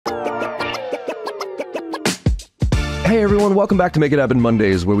Hey everyone, welcome back to Make It Happen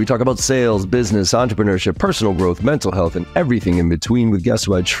Mondays, where we talk about sales, business, entrepreneurship, personal growth, mental health, and everything in between with guests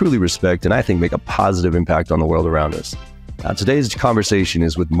who I truly respect and I think make a positive impact on the world around us. Today's conversation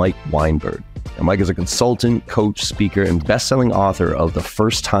is with Mike Weinberg. And Mike is a consultant, coach, speaker, and best-selling author of The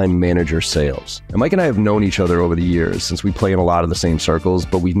First-Time Manager Sales. And Mike and I have known each other over the years since we play in a lot of the same circles,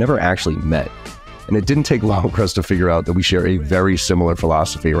 but we've never actually met. And it didn't take long for us to figure out that we share a very similar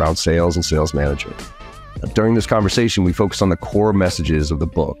philosophy around sales and sales management. During this conversation, we focused on the core messages of the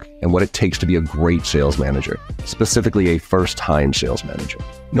book and what it takes to be a great sales manager, specifically a first-time sales manager.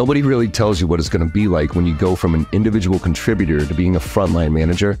 Nobody really tells you what it's going to be like when you go from an individual contributor to being a frontline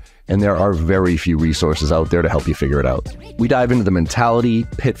manager, and there are very few resources out there to help you figure it out. We dive into the mentality,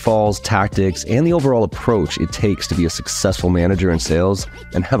 pitfalls, tactics, and the overall approach it takes to be a successful manager in sales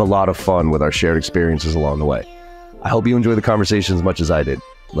and have a lot of fun with our shared experiences along the way. I hope you enjoy the conversation as much as I did.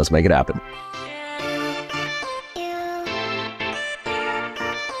 Let's make it happen.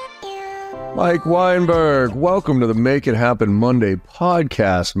 Mike Weinberg, welcome to the Make It Happen Monday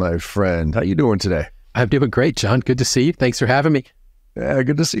podcast, my friend. How you doing today? I'm doing great, John. Good to see you. Thanks for having me. Yeah,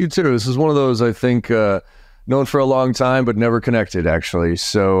 good to see you too. This is one of those, I think, known for a long time, but never connected, actually.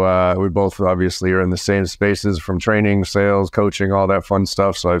 So we both obviously are in the same spaces from training, sales, coaching, all that fun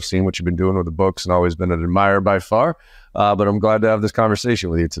stuff. So I've seen what you've been doing with the books and always been an admirer by far. But I'm glad to have this conversation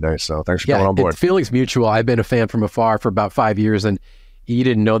with you today. So thanks for coming on board. Feelings mutual. I've been a fan from afar for about 5 years, and you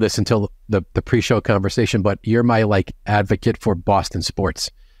didn't know this until the pre-show conversation, but you're my advocate for Boston sports.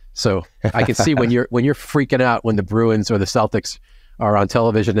 So I can see when you're freaking out when the Bruins or the Celtics are on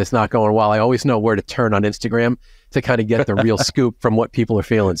television, it's not going well. I always know where to turn on Instagram to kind of get the real scoop from what people are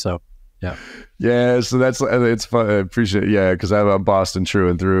feeling. So yeah. So it's fun. I appreciate it. Yeah, because I'm Boston true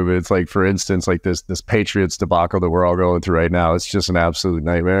and through. But it's like, for instance, like this Patriots debacle that we're all going through right now. It's just an absolute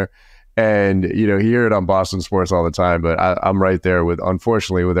nightmare. And, you hear it on Boston sports all the time, but I'm right there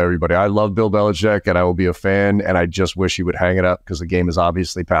unfortunately, with everybody. I love Bill Belichick and I will be a fan, and I just wish he would hang it up because the game has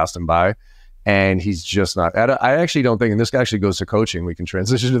obviously passed him by, and he's just not. I actually don't think, and this actually goes to coaching, we can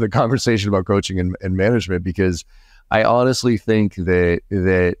transition to the conversation about coaching and management, because I honestly think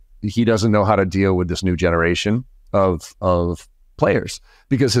that he doesn't know how to deal with this new generation of players,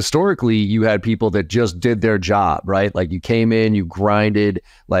 because historically you had people that just did their job, right? Like, you came in, you grinded,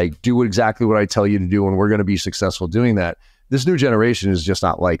 do exactly what I tell you to do, and we're going to be successful doing that. This new generation is just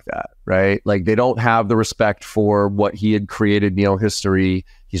not like that, right? Like, they don't have the respect for what he had created, history.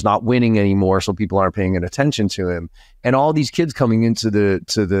 He's not winning anymore, so people aren't paying attention to him. And all these kids coming into the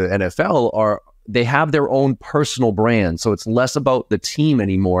NFL they have their own personal brand. So it's less about the team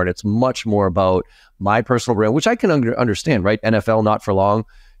anymore, and it's much more about my personal brand, which I can understand, right? NFL, not for long.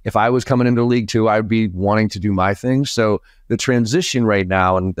 If I was coming into the league too, I'd be wanting to do my thing. So the transition right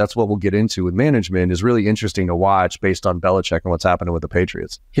now, and that's what we'll get into with management, is really interesting to watch based on Belichick and what's happening with the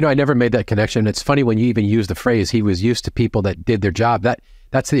Patriots. I never made that connection. It's funny when you even use the phrase, he was used to people that did their job.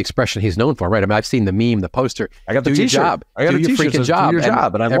 That's the expression he's known for, right? I mean, I've seen the meme, the poster. I got the t-shirt. I got a t-shirt. Do your freaking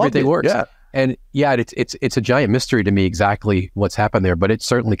job, and I everything loved it. works. Yeah. And yeah, it's a giant mystery to me exactly what's happened there, but it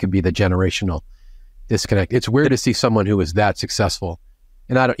certainly could be the generational disconnect. It's weird to see someone who is that successful.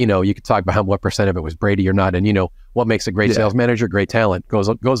 And I don't, you could talk about what percent of it was Brady or not. And what makes a great sales manager, great talent goes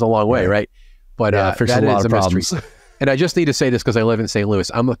a long way, right? But that is a mystery. And I just need to say this because I live in St.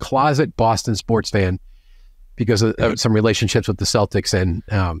 Louis. I'm a closet Boston sports fan because of some relationships with the Celtics, and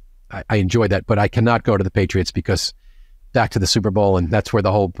I enjoy that. But I cannot go to the Patriots because back to the Super Bowl, and that's where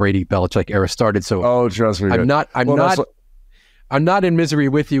the whole Brady Belichick era started. So trust me, I'm not in misery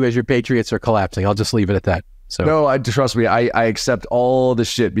with you as your Patriots are collapsing. I'll just leave it at that. So no, trust me, I accept all the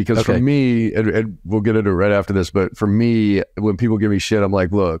shit, because for me, and we'll get into it right after this, but for me, when people give me shit, I'm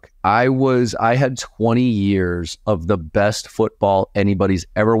like, look, I had 20 years of the best football anybody's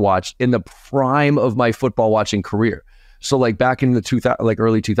ever watched in the prime of my football watching career. So back in the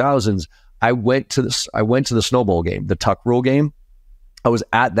early 2000s, I went to the Snow Bowl game, the Tuck Rule game. I was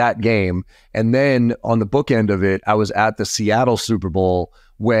at that game. And then on the bookend of it, I was at the Seattle Super Bowl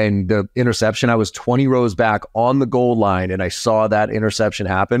when the interception, I was 20 rows back on the goal line and I saw that interception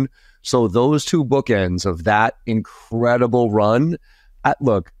happen. So those two bookends of that incredible run,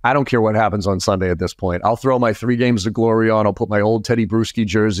 look, I don't care what happens on Sunday at this point. I'll throw my 3 games of glory on. I'll put my old Teddy Bruschi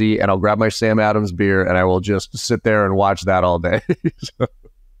jersey and I'll grab my Sam Adams beer and I will just sit there and watch that all day.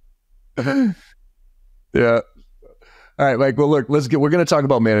 Yeah. All right, Mike. Well, look, we're going to talk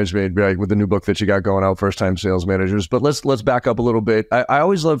about management, right, with the new book that you got going out, First Time Sales Managers. But let's back up a little bit. I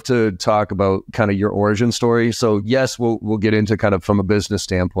always love to talk about kind of your origin story. So yes, we'll get into kind of from a business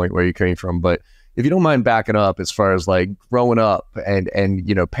standpoint where you came from. But if you don't mind backing up as far as like growing up and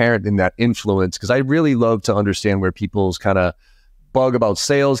you know, parenting that influence, because I really love to understand where people's kind of bug about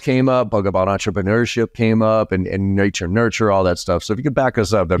sales came up, bug about entrepreneurship came up, and nature, nurture, all that stuff. So if you could back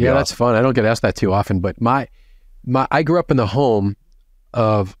us up, that'd be awesome. That's fun. I don't get asked that too often, but I grew up in the home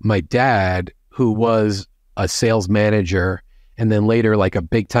of my dad, who was a sales manager and then later like a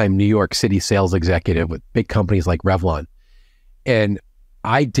big time New York City sales executive with big companies like Revlon. And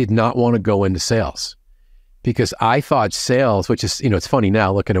I did not want to go into sales because I thought sales, which is, you know, it's funny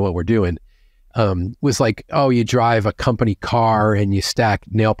now looking at what we're doing, was like, oh, you drive a company car and you stack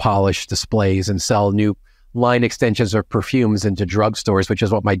nail polish displays and sell new line extensions or perfumes into drugstores, which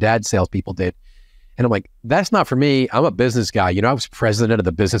is what my dad's salespeople did. And I'm like, that's not for me. I'm a business guy. You know, I was president of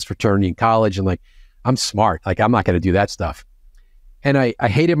the business fraternity in college, and like, I'm smart. Like, I'm not going to do that stuff. And I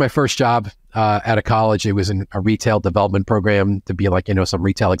hated my first job at a college. It was in a retail development program to be like, you know, some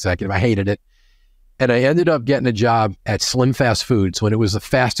retail executive. I hated it. And I ended up getting a job at Slim Fast Foods when it was the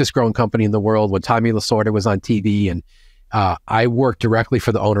fastest growing company in the world, when Tommy Lasorda was on TV. And I worked directly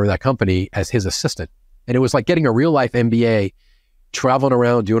for the owner of that company as his assistant. And it was like getting a real life MBA, traveling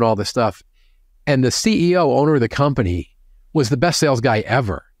around, doing all this stuff. And the CEO, owner of the company, was the best sales guy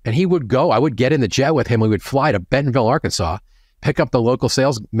ever. And he would go, I would get in the jet with him. We would fly to Bentonville, Arkansas, pick up the local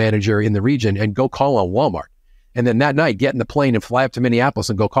sales manager in the region and go call on Walmart. And then that night, get in the plane and fly up to Minneapolis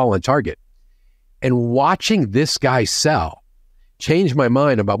and go call on Target. And watching this guy sell changed my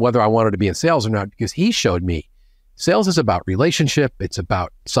mind about whether I wanted to be in sales or not, because he showed me sales is about relationship. It's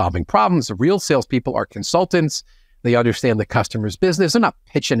about solving problems. The real salespeople are consultants. They understand the customer's business. They're not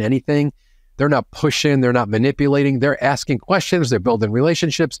pitching anything. They're not pushing. They're not manipulating. They're asking questions. They're building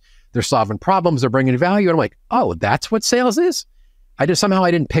relationships. They're solving problems. They're bringing value. And I'm like, oh, that's what sales is? Somehow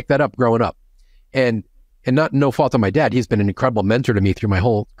I didn't pick that up growing up. And no fault of my dad. He's been an incredible mentor to me through my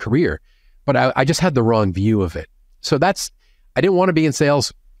whole career. But I just had the wrong view of it. So I didn't want to be in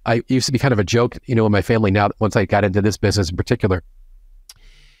sales. I used to be kind of a joke, you know, in my family now, once I got into this business in particular.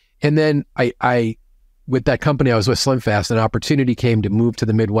 And then I with that company, I was with SlimFast, an opportunity came to move to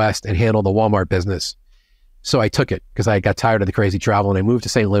the Midwest and handle the Walmart business. So I took it because I got tired of the crazy travel, and I moved to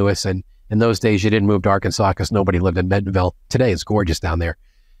St. Louis. And in those days, you didn't move to Arkansas because nobody lived in Bentonville. Today, it's gorgeous down there.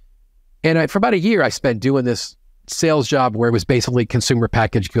 And for about a year, I spent doing this sales job where it was basically consumer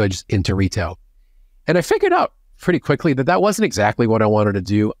packaged goods into retail. And I figured out pretty quickly that wasn't exactly what I wanted to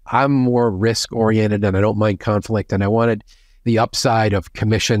do. I'm more risk oriented and I don't mind conflict. And I wanted the upside of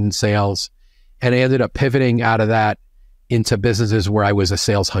commission sales. And I ended up pivoting out of that into businesses where I was a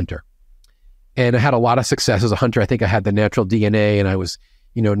sales hunter. And I had a lot of success as a hunter. I think I had the natural DNA, and I was,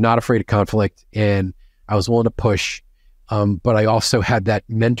 you know, not afraid of conflict, and I was willing to push. But I also had that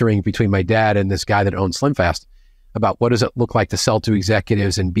mentoring between my dad and this guy that owned SlimFast about what does it look like to sell to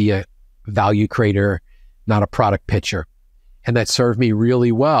executives and be a value creator, not a product pitcher. And that served me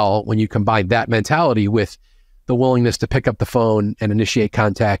really well when you combine that mentality with the willingness to pick up the phone and initiate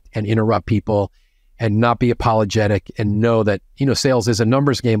contact and interrupt people and not be apologetic and know that, you know, sales is a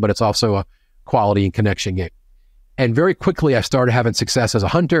numbers game, but it's also a quality and connection game. And very quickly, I started having success as a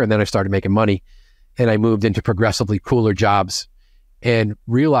hunter, and then I started making money, and I moved into progressively cooler jobs and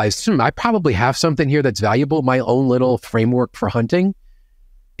realized, I probably have something here that's valuable. My own little framework for hunting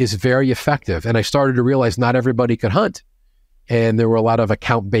is very effective. And I started to realize not everybody could hunt. And there were a lot of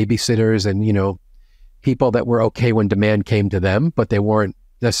account babysitters and, you know, people that were okay when demand came to them, but they weren't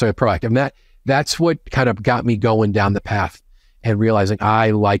necessarily proactive. And that's what kind of got me going down the path and realizing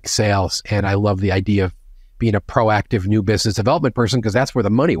I like sales and I love the idea of being a proactive new business development person, because that's where the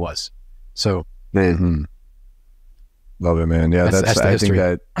money was. So love it, man. Yeah, that's I think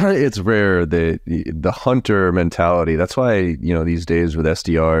that it's rare, the hunter mentality. That's why, you know, these days with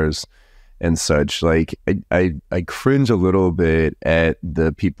SDRs and such, like I cringe a little bit at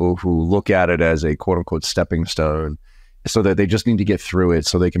the people who look at it as a quote unquote stepping stone, so that they just need to get through it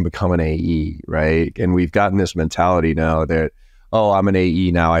so they can become an AE, right? And we've gotten this mentality now that, oh, I'm an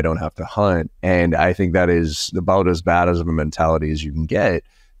AE now, I don't have to hunt. And I think that is about as bad as of a mentality as you can get,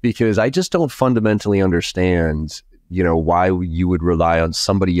 because I just don't fundamentally understand, you know, why you would rely on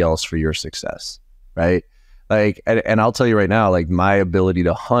somebody else for your success, right? Like, and I'll tell you right now, like my ability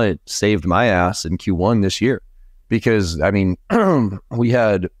to hunt saved my ass in Q1 this year, because I mean, we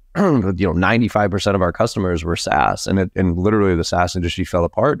had, you know, 95% of our customers were SaaS, and literally the SaaS industry fell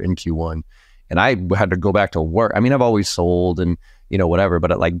apart in Q1, and I had to go back to work. I mean, I've always sold and, you know, whatever,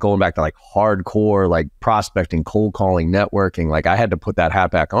 but like going back to like hardcore, like prospecting, cold calling, networking, like I had to put that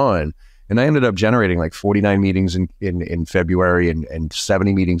hat back on. And I ended up generating like 49 meetings in February and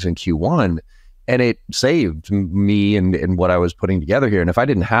 70 meetings in Q1, And it saved me and what I was putting together here. And if I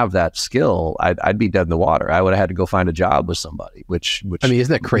didn't have that skill, I'd be dead in the water. I would have had to go find a job with somebody, which I mean,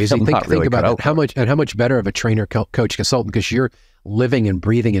 isn't that crazy? Think about it. How much better of a trainer, coach, consultant, because you're living and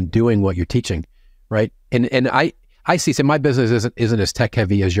breathing and doing what you're teaching, right? And I see, so my business isn't as tech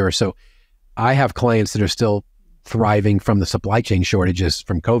heavy as yours. So I have clients that are still thriving from the supply chain shortages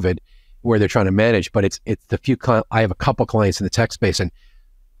from COVID, where they're trying to manage. But it's the few I have a couple clients in the tech space, and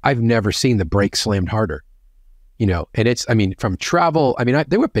I've never seen the brakes slammed harder, and it's, I mean, from travel, I mean,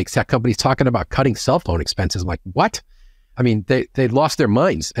 there were big tech companies talking about cutting cell phone expenses. I'm like, what? I mean, they lost their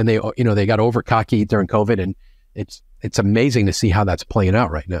minds, and they got over cocky during COVID, and it's amazing to see how that's playing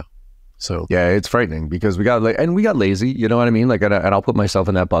out right now. So yeah, it's frightening because we got lazy, you know what I mean? Like, and I'll put myself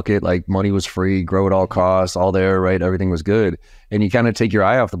in that bucket. Like, money was free, grow at all costs, all there, right? Everything was good. And you kind of take your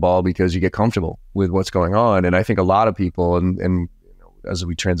eye off the ball because you get comfortable with what's going on. And I think a lot of people, and as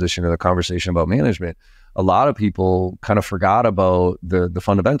we transition to the conversation about management, a lot of people kind of forgot about the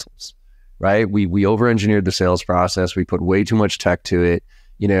fundamentals, right? We over-engineered the sales process. We put way too much tech to it.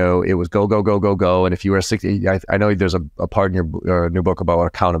 It was go, go, go, go, go. And if you were 60, I know there's a part in your new book about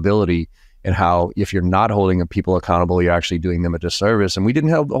accountability and how if you're not holding people accountable, you're actually doing them a disservice. And we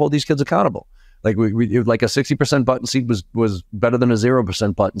didn't hold these kids accountable. Like like a 60% button seat was better than a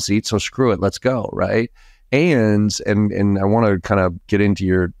 0% button seat. So screw it, let's go, right? And I want to kind of get into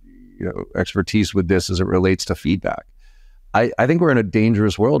your expertise with this as it relates to feedback. I think we're in a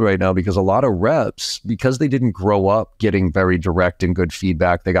dangerous world right now because a lot of reps, because they didn't grow up getting very direct and good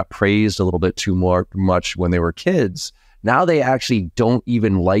feedback, they got praised a little bit too much when they were kids. Now they actually don't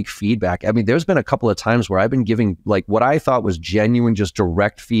even like feedback. I mean, there's been a couple of times where I've been giving like what I thought was genuine, just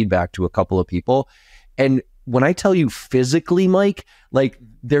direct feedback to a couple of people. And when I tell you physically, Mike, like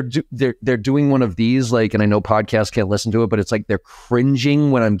they're doing one of these, like, and I know podcasts can't listen to it, but it's like they're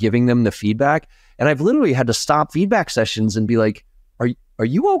cringing when I'm giving them the feedback. And I've literally had to stop feedback sessions and be like, are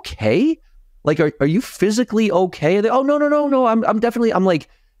you okay? Like, are you physically okay? And oh, no. I'm definitely, I'm like,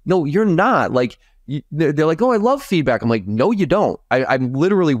 no, you're not. Like, they're like, oh, I love feedback. I'm like, no, you don't. I'm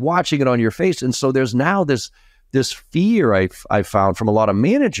literally watching it on your face. And so there's now this fear I've found from a lot of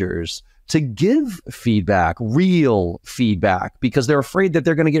managers to give feedback, real feedback, because they're afraid that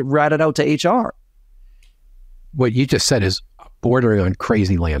they're going to get ratted out to HR. What you just said is bordering on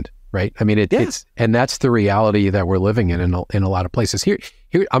crazy land, right? I mean, it's, and that's the reality that we're living in a lot of places. Here,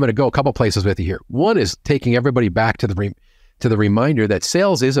 I'm going to go a couple places with you here. One is taking everybody back to the reminder that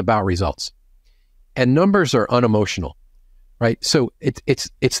sales is about results, and numbers are unemotional, right? So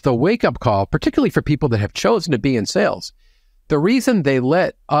it's the wake up call, particularly for people that have chosen to be in sales. The reason they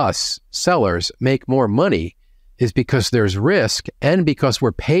let us sellers make more money is because there's risk and because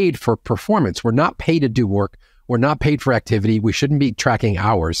we're paid for performance. We're not paid to do work. We're not paid for activity. We shouldn't be tracking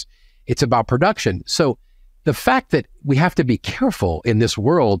hours. It's about production. So the fact that we have to be careful in this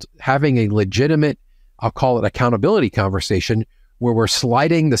world, having a legitimate, I'll call it accountability conversation, where we're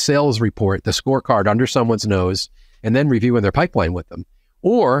sliding the sales report, the scorecard under someone's nose, and then reviewing their pipeline with them,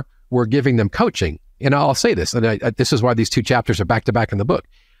 or we're giving them coaching. And I'll say this, and this is why these two chapters are back to back in the book.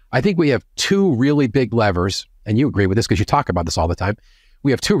 I think we have two really big levers, and you agree with this because you talk about this all the time. We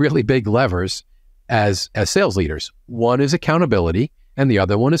have two really big levers as sales leaders. One is accountability, and the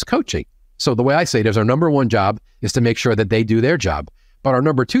other one is coaching. So the way I say it is our number one job is to make sure that they do their job. But our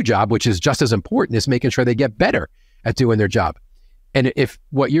number two job, which is just as important, is making sure they get better at doing their job. And if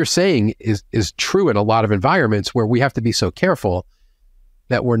what you're saying is true in a lot of environments where we have to be so careful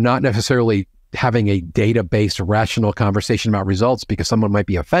that we're not necessarily having a data-based rational conversation about results because someone might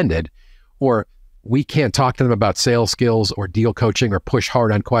be offended, or we can't talk to them about sales skills or deal coaching or push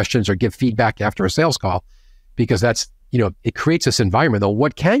hard on questions or give feedback after a sales call, because that's, it creates this environment. Though,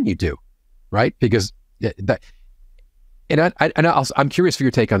 what can you do, right? Because I'm curious for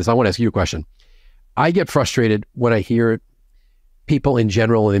your take on this. I want to ask you a question. I get frustrated when I hear people in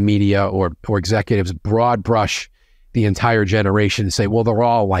general in the media or executives broad brush the entire generation and say, well, they're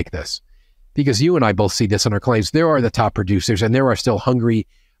all like this. Because you and I both see this in our claims. There are the top producers, and there are still hungry,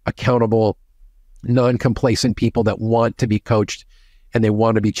 accountable, non-complacent people that want to be coached and they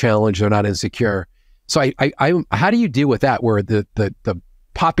want to be challenged. They're not insecure. So how do you deal with that, where the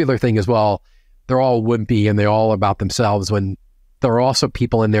popular thing is, well, they're all wimpy and they're all about themselves, when there are also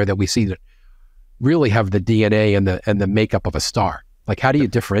people in there that we see that really have the DNA and the makeup of a star? Like, how do you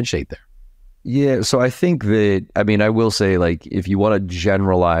differentiate there? Yeah, so I think that, I will say, like, if you want to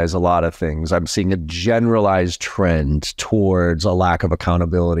generalize a lot of things, I'm seeing a generalized trend towards a lack of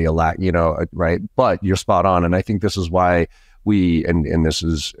accountability, right? But you're spot on. And I think this is why and this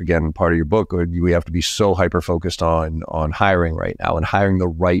is, again, part of your book, we have to be so hyper-focused on hiring right now and hiring the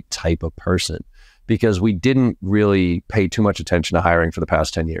right type of person. because we didn't really pay too much attention to hiring for the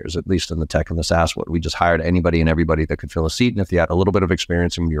past 10 years, at least in the tech and the SaaS world. We just hired anybody and everybody that could fill a seat. And if you had a little bit of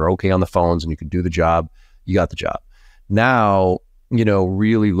experience and you're okay on the phones and you could do the job, you got the job. Now,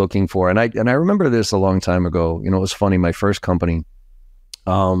 really looking for, and I remember this a long time ago, it was funny, my first company,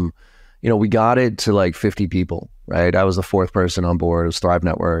 we got it to like 50 people, right? I was the fourth person on board. It was Thrive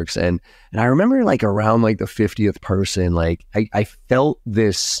Networks. And I remember like around like the 50th person, like I felt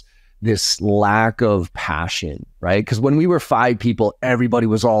this lack of passion, right? Because when we were 5 people, everybody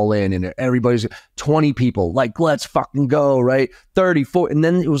was all in, and everybody's 20 people, like, let's fucking go, right? 34. And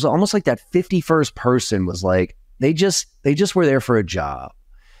then it was almost like that 51st person was like, they just were there for a job.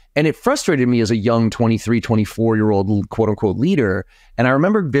 And it frustrated me as a young 23, 24-year-old quote unquote leader. And I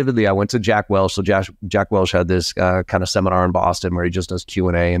remember vividly, I went to Jack Welch. So Jack Welch had this kind of seminar in Boston where he just does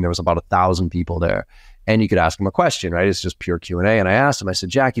Q&A, and there was about 1,000 people there. And you could ask him a question, right? It's just pure Q&A. And I asked him, I said,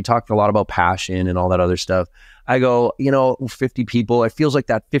 Jack, you talked a lot about passion and all that other stuff. I go, 50 people, it feels like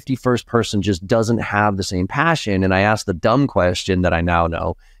that 51st person just doesn't have the same passion. And I asked the dumb question that I now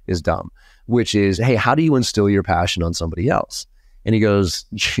know is dumb, which is, hey, how do you instill your passion on somebody else? And he goes,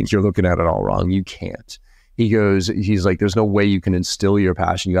 you're looking at it all wrong. You can't. He's like, there's no way you can instill your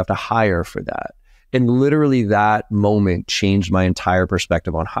passion. You have to hire for that. And literally that moment changed my entire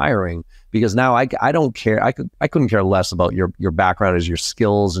perspective on hiring, because now I don't care. I couldn't care less about your background as your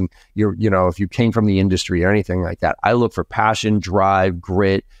skills and if you came from the industry or anything like that. I look for passion, drive,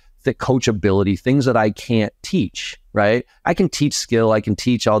 grit, coachability, things that I can't teach, right? I can teach skill. I can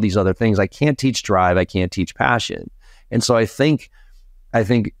teach all these other things. I can't teach drive. I can't teach passion. And so I think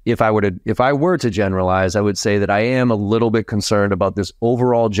if I were to generalize, I would say that I am a little bit concerned about this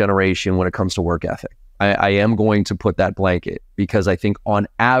overall generation when it comes to work ethic. I am going to put that blanket, because I think on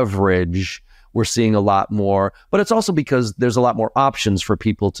average, we're seeing a lot more, but it's also because there's a lot more options for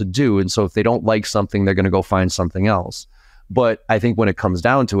people to do. And so if they don't like something, they're going to go find something else. But I think when it comes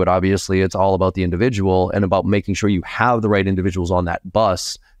down to it, obviously, it's all about the individual and about making sure you have the right individuals on that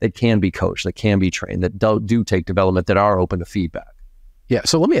bus that can be coached, that can be trained, that do take development, that are open to feedback. Yeah.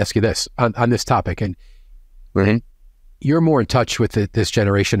 So let me ask you this on this topic. And you're more in touch with this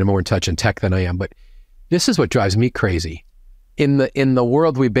generation and more in touch in tech than I am. But this is what drives me crazy. In the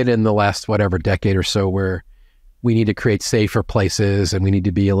world we've been in the last, whatever, decade or so, where we need to create safer places and we need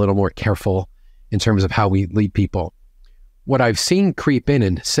to be a little more careful in terms of how we lead people. What I've seen creep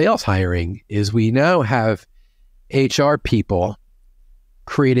in sales hiring is we now have HR people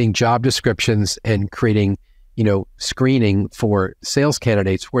creating job descriptions and creating, screening for sales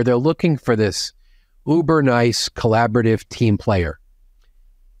candidates where they're looking for this uber nice collaborative team player.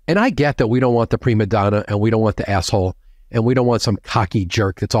 And I get that we don't want the prima donna and we don't want the asshole and we don't want some cocky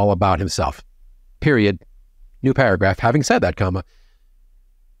jerk that's all about himself. Period. New paragraph. Having said that,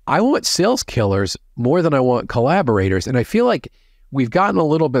 I want sales killers more than I want collaborators. And I feel like we've gotten a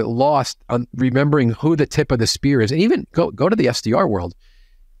little bit lost on remembering who the tip of the spear is. And even go to the SDR world.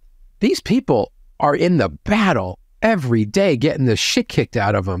 These people are in the battle every day, getting the shit kicked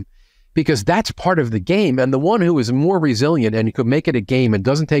out of them, because that's part of the game. And the one who is more resilient and could make it a game and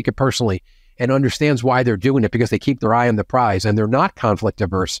doesn't take it personally and understands why they're doing it, because they keep their eye on the prize and they're not conflict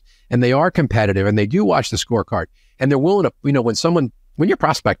averse and they are competitive and they do watch the scorecard and they're willing to, when you're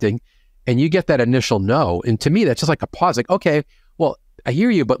prospecting and you get that initial no, and to me, that's just like a pause, like, okay, well, I hear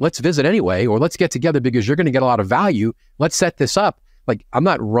you, but let's visit anyway, or let's get together because you're going to get a lot of value. Let's set this up. Like, I'm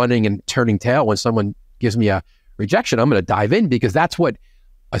not running and turning tail when someone gives me a rejection. I'm going to dive in because that's what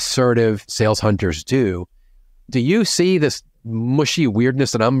assertive sales hunters do. Do you see this mushy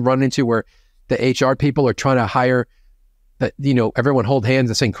weirdness that I'm running into where the HR people are trying to hire that, everyone hold hands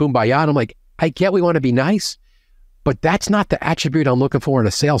and sing Kumbaya? And I'm like, I get we want to be nice, but that's not the attribute I'm looking for in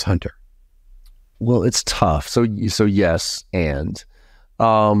a sales hunter. Well, it's tough. So yes, and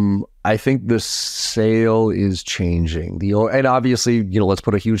I think the sale is changing. And obviously, let's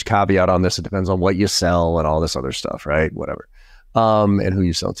put a huge caveat on this. It depends on what you sell and all this other stuff, right? Whatever, and who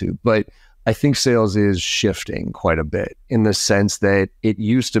you sell to. But I think sales is shifting quite a bit in the sense that it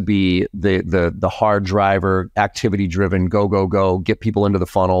used to be the hard driver, activity driven, go, get people into the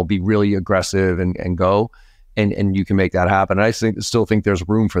funnel, be really aggressive and go. And you can make that happen. And I still think there's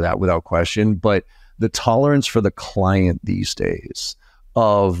room for that without question. But the tolerance for the client these days,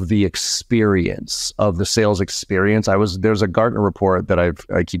 of the experience, of the sales experience. There's a Gartner report that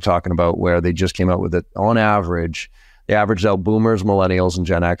I keep talking about where they just came out with it. On average, they averaged out boomers, millennials, and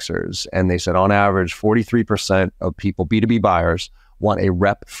Gen Xers. And they said on average, 43% of people, B2B buyers, want a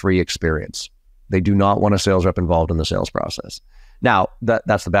rep-free experience. They do not want a sales rep involved in the sales process. Now,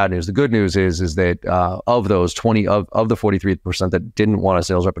 that's the bad news. The good news is that of those 20 of the 43% that didn't want a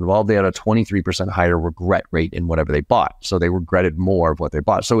sales rep involved, they had a 23% higher regret rate in whatever they bought. So they regretted more of what they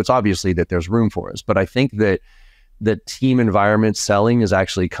bought. So it's obviously that there's room for us. But I think that the team environment selling is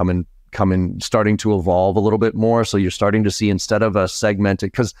actually starting to evolve a little bit more. So you're starting to see, instead of a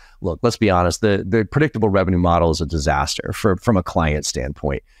segmented, because look, let's be honest, the predictable revenue model is a disaster from a client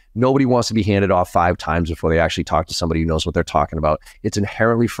standpoint. Nobody wants to be handed off 5 times before they actually talk to somebody who knows what they're talking about. It's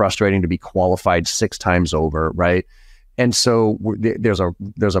inherently frustrating to be qualified 6 times over, right? And so there's a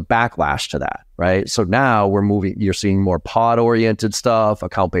backlash to that, right? So now you're seeing more pod-oriented stuff,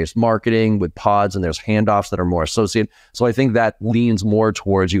 account-based marketing with pods, and there's handoffs that are more associated. So I think that leans more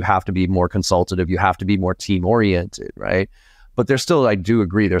towards, you have to be more consultative, you have to be more team-oriented, right? But there's still, I do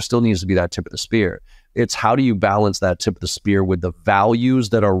agree, there still needs to be that tip of the spear. It's how do you balance that tip of the spear with the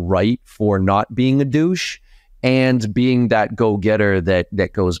values that are right for not being a douche and being that go-getter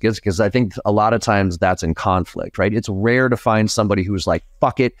that goes gets, because I think a lot of times that's in conflict, right? It's rare to find somebody who's like,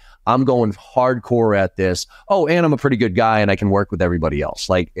 fuck it, I'm going hardcore at this. Oh, and I'm a pretty good guy and I can work with everybody else.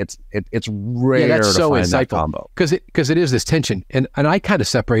 Like it's rare that's to so find insightful, that combo. Because it is this tension. And I kind of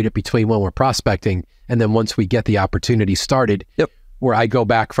separate it between when we're prospecting and then once we get the opportunity started. Yep. Where I go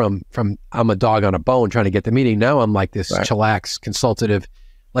back from I'm a dog on a bone trying to get the meeting. Now I'm like this chillax, consultative,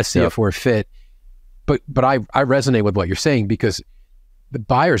 let's see if we're fit. But I resonate with what you're saying, because the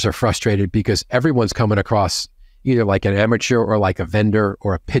buyers are frustrated because everyone's coming across either like an amateur or like a vendor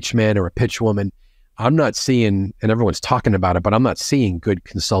or a pitchman or a pitchwoman. I'm not seeing, and everyone's talking about it, but I'm not seeing good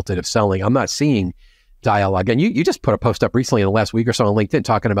consultative selling. I'm not seeing dialogue. And you just put a post up recently in the last week or so on LinkedIn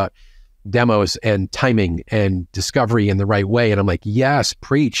talking about demos and timing and discovery in the right way. And I'm like, yes,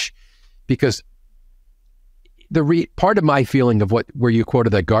 preach. Because part of my feeling of where you quoted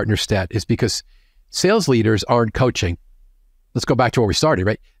that Gartner stat is because sales leaders aren't coaching. Let's go back to where we started,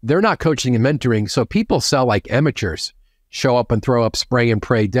 right? They're not coaching and mentoring. So people sell like amateurs, show up and throw up, spray and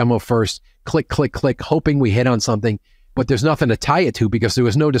pray, demo first, click, click, click, hoping we hit on something, but there's nothing to tie it to because there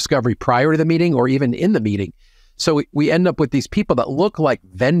was no discovery prior to the meeting or even in the meeting. So we end up with these people that look like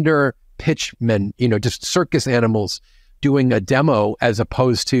vendor pitchmen, just circus animals doing a demo, as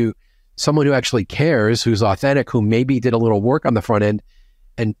opposed to someone who actually cares, who's authentic, who maybe did a little work on the front end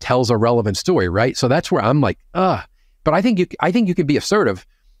and tells a relevant story, right? So that's where I'm like, but I think you can be assertive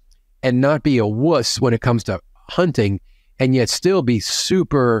and not be a wuss when it comes to hunting, and yet still be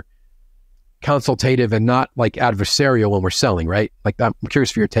super consultative and not like adversarial when we're selling, right? Like, I'm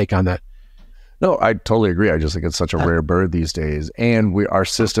curious for your take on that. No, I totally agree. I just think it's such a rare bird these days, and our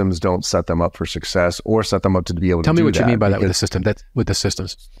systems don't set them up for success or set them up to be able to do that. Tell me what you mean by that with the system. With the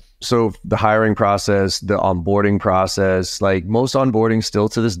systems. So the hiring process, the onboarding process, like most onboarding still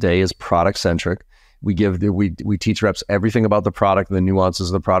to this day is product centric. We teach reps everything about the product and the nuances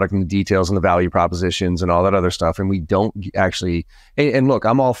of the product and the details and the value propositions and all that other stuff. And we don't actually, and look,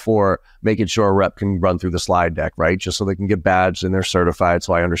 I'm all for making sure a rep can run through the slide deck, right? Just so they can get badged and they're certified.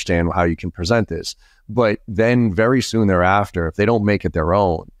 So I understand how you can present this. But then very soon thereafter, if they don't make it their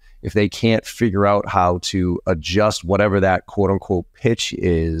own, if they can't figure out how to adjust whatever that quote unquote pitch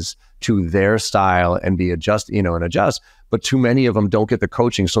is to their style and adjust. But too many of them don't get the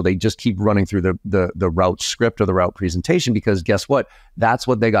coaching, so they just keep running through the route script or the route presentation, because guess what? That's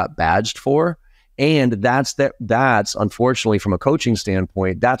what they got badged for. And that's unfortunately, from a coaching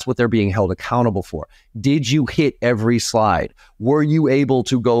standpoint, that's what they're being held accountable for. Did you hit every slide? Were you able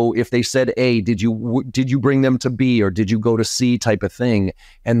to go, if they said A, did you bring them to B, or did you go to C type of thing?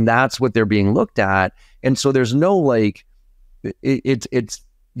 And that's what they're being looked at. And so there's no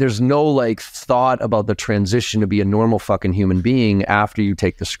there's no thought about the transition to be a normal fucking human being after you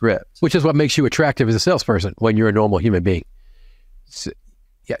take the script. Which is what makes you attractive as a salesperson, when you're a normal human being.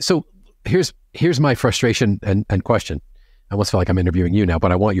 So here's my frustration and question. I almost feel like I'm interviewing you now,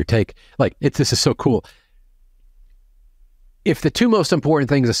 but I want your take. This is so cool. If the two most important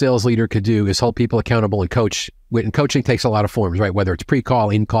things a sales leader could do is hold people accountable and coach, and coaching takes a lot of forms, right? Whether it's pre-call,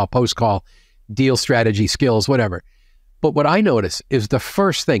 in-call, post-call, deal strategy, skills, whatever. But what I notice is the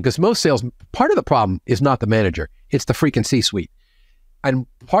first thing, because most sales, part of the problem is not the manager, it's the freaking C-suite. And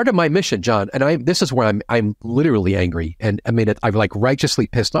part of my mission, John, and this is where I'm literally angry, and I'm righteously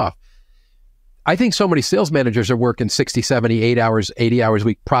pissed off. I think so many sales managers are working 60, 70, 80 hours a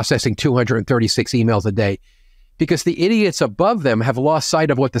week, processing 236 emails a day, because the idiots above them have lost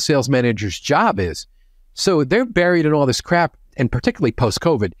sight of what the sales manager's job is. So they're buried in all this crap, and particularly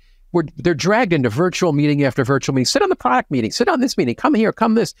post-COVID, they're dragged into virtual meeting after virtual meeting. Sit on the product meeting, sit on this meeting, come here,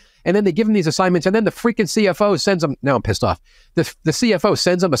 come this. And then they give them these assignments, and then the freaking CFO sends them, now I'm pissed off. The CFO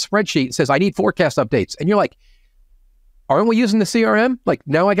sends them a spreadsheet and says, I need forecast updates. And you're like, aren't we using the CRM? Like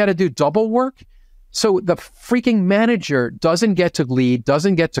now I got to do double work. So the freaking manager doesn't get to lead,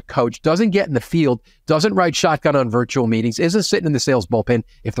 doesn't get to coach, doesn't get in the field, doesn't ride shotgun on virtual meetings, isn't sitting in the sales bullpen,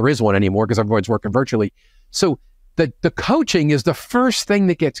 if there is one anymore, because everyone's working virtually. So the coaching is the first thing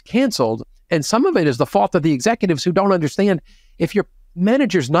that gets canceled. And some of it is the fault of the executives who don't understand if your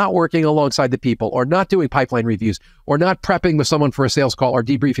manager's not working alongside the people or not doing pipeline reviews or not prepping with someone for a sales call or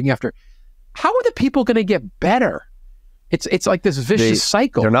debriefing after, how are the people going to get better? It's like this vicious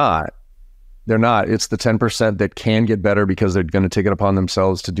cycle. They're not. It's the 10% that can get better because they're going to take it upon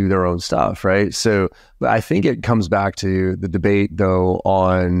themselves to do their own stuff, right? So I think it comes back to the debate, though,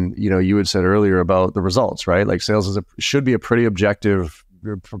 on, you had said earlier about the results, right? Like sales should be a pretty objective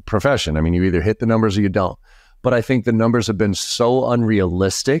profession. I mean, you either hit the numbers or you don't. But I think the numbers have been so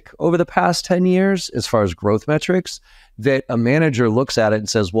unrealistic over the past 10 years as far as growth metrics that a manager looks at it and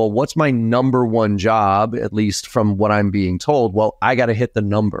says, well, what's my number one job, at least from what I'm being told? Well, I got to hit the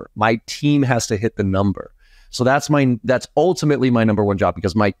number. My team has to hit the number. So that's ultimately my number one job,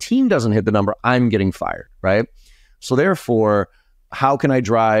 because my team doesn't hit the number, I'm getting fired, right? So therefore, how can I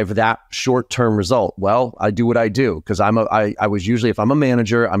drive that short-term result? Well, I do what I do, because I was usually, if I'm a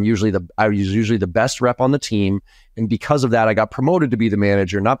manager, I was usually the best rep on the team. And because of that, I got promoted to be the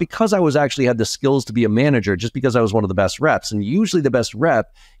manager, not because I actually had the skills to be a manager, just because I was one of the best reps. And usually the best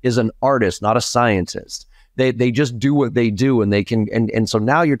rep is an artist, not a scientist. They just do what they do, and they can, and so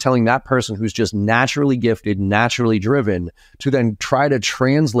now you're telling that person who's just naturally gifted, naturally driven, to then try to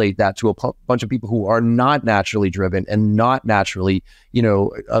translate that to a bunch of people who are not naturally driven and not naturally,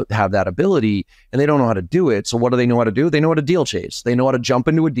 have that ability, and they don't know how to do it. So what do they know how to do? They know how to deal chase. They know how to jump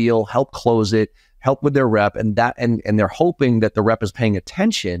into a deal, help close it, help with their rep, and they're hoping that the rep is paying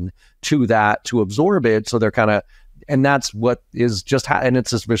attention to that to absorb it. So they're and that's what is and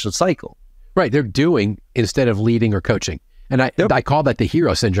it's this vicious cycle. Right. They're doing instead of leading or coaching. And I call that the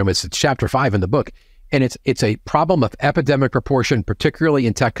hero syndrome. It's chapter 5 in the book. And it's a problem of epidemic proportion, particularly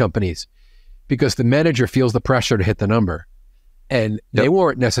in tech companies, because the manager feels the pressure to hit the number. And they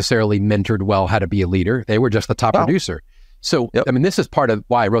weren't necessarily mentored well how to be a leader. They were just the top producer. So, I mean, this is part of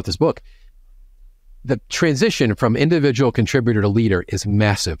why I wrote this book. The transition from individual contributor to leader is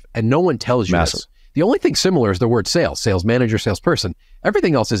massive. And no one tells you this. The only thing similar is the word sales manager, salesperson.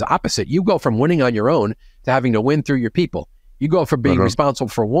 Everything else is opposite. You go from winning on your own to having to win through your people. You go from being responsible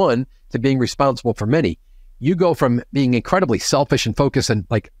for one to being responsible for many. You go from being incredibly selfish and focused. And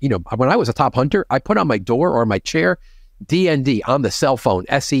when I was a top hunter, I put on my door or my chair, DND on the cell phone,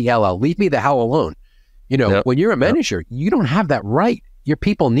 SELL, leave me the hell alone. When you're a manager, you don't have that right. Your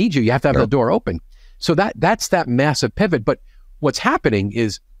people need you. You have to have the door open. So that's that massive pivot. But what's happening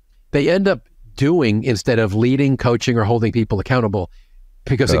is they end up doing instead of leading, coaching, or holding people accountable,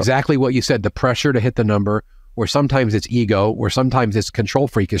 because exactly what you said, the pressure to hit the number, or sometimes it's ego, or sometimes it's control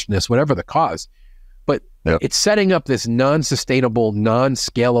freakishness, whatever the cause. But it's setting up this non-sustainable,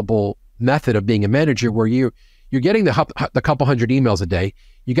 non-scalable method of being a manager where you're getting the couple hundred emails a day.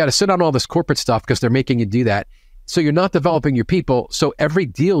 You got to sit on all this corporate stuff because they're making you do that. So you're not developing your people. So every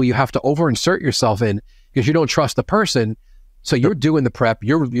deal you have to over-insert yourself in because you don't trust the person. So you're doing the prep,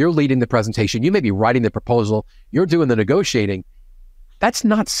 you're leading the presentation, you may be writing the proposal, you're doing the negotiating. That's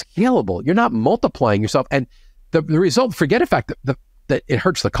not scalable. You're not multiplying yourself. And the result, forget the fact that it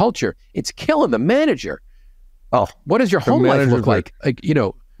hurts the culture. It's killing the manager. Oh, what does your home life look like?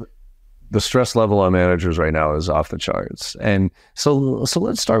 The stress level on managers right now is off the charts. And so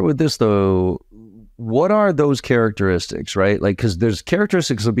let's start with this though. What are those characteristics, right? Like, because there's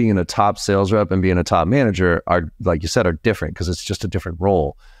characteristics of being a top sales rep and being a top manager are, like you said, are different because it's just a different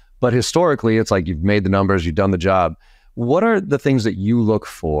role. But historically, it's like you've made the numbers, you've done the job. What are the things that you look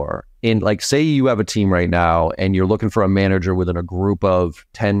for in, like, say you have a team right now and you're looking for a manager within a group of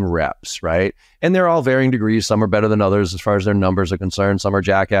 10 reps, right? And they're all varying degrees. Some are better than others as far as their numbers are concerned. Some are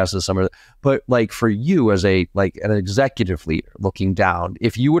jackasses, but like for you as an executive leader looking down,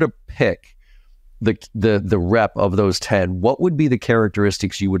 if you were to pick the rep of those 10, what would be the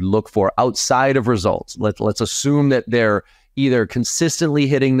characteristics you would look for outside of results? Let's assume that they're either consistently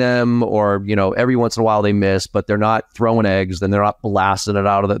hitting them or, every once in a while they miss, but they're not throwing eggs, then they're not blasting it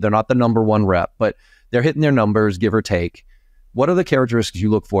out of it. They're not the number one rep, but they're hitting their numbers, give or take. What are the characteristics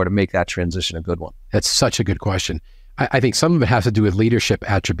you look for to make that transition a good one? That's such a good question. I think some of it has to do with leadership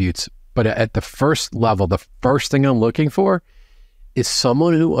attributes, but at the first level, the first thing I'm looking for is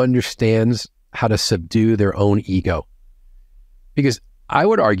someone who understands how to subdue their own ego. Because I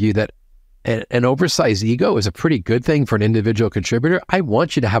would argue that an oversized ego is a pretty good thing for an individual contributor. I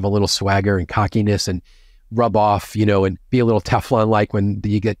want you to have a little swagger and cockiness and rub off, and be a little Teflon-like when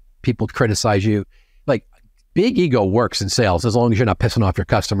you get people criticize you. Like, big ego works in sales as long as you're not pissing off your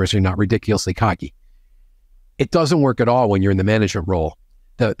customers, you're not ridiculously cocky. It doesn't work at all when you're in the management role.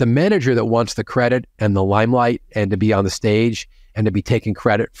 The manager that wants the credit and the limelight and to be on the stage and to be taking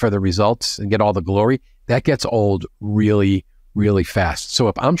credit for the results and get all the glory, that gets old really, really fast. So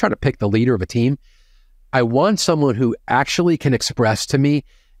if I'm trying to pick the leader of a team, I want someone who actually can express to me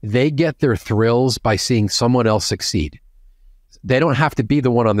they get their thrills by seeing someone else succeed. They don't have to be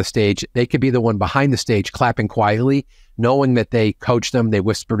the one on the stage. They could be the one behind the stage clapping quietly, knowing that they coached them, they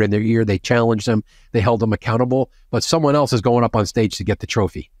whispered in their ear, they challenged them, they held them accountable, but someone else is going up on stage to get the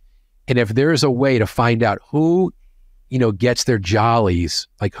trophy. And if there's a way to find out who, gets their jollies,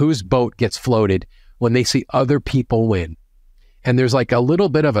 like whose boat gets floated when they see other people win, and there's like a little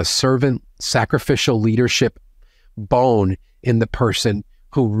bit of a servant sacrificial leadership bone in the person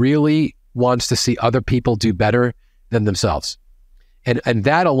who really wants to see other people do better than themselves. And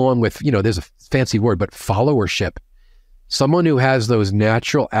that along with, there's a fancy word, but followership. Someone who has those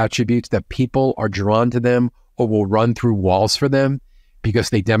natural attributes that people are drawn to them or will run through walls for them because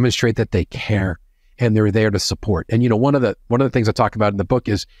they demonstrate that they care and they're there to support. And, one of the things I talk about in the book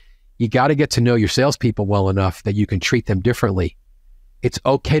is you got to get to know your salespeople well enough that you can treat them differently. It's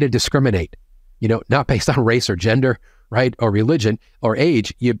okay to discriminate, not based on race or gender, right? Or religion or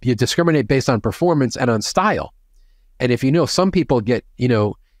age. You discriminate based on performance and on style. And if some people get,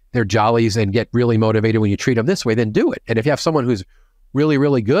 their jollies and get really motivated when you treat them this way, then do it. And if you have someone who's really,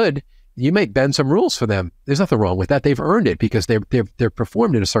 really good, you may bend some rules for them. There's nothing wrong with that. They've earned it because they're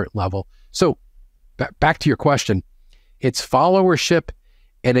performed at a certain level. So back to your question, it's followership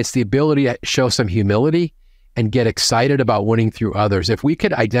and it's the ability to show some humility and get excited about winning through others. If we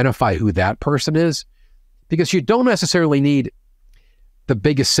could identify who that person is, because you don't necessarily need the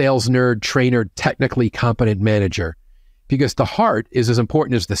biggest sales nerd, trainer, technically competent manager, because the heart is as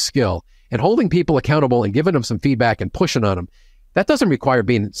important as the skill. And holding people accountable and giving them some feedback and pushing on them, that doesn't require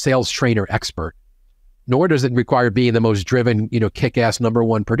being a sales trainer expert, nor does it require being the most driven, kick-ass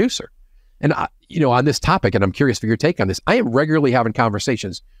 #1 producer. And, on this topic, and I'm curious for your take on this, I am regularly having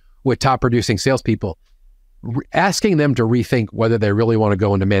conversations with top producing salespeople, asking them to rethink whether they really want to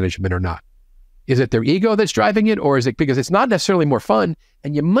go into management or not. Is it their ego that's driving it, or is it because it's not necessarily more fun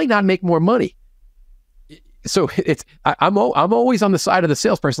and you might not make more money? So I'm always on the side of the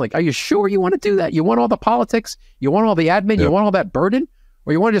salesperson. Like, are you sure you want to do that? You want all the politics? You want all the admin? Yep. You want all that burden?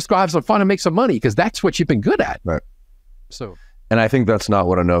 Or you want to just go have some fun and make some money? Because that's what you've been good at. Right. So, and I think that's not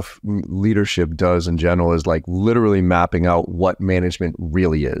what enough leadership does in general, is like literally mapping out what management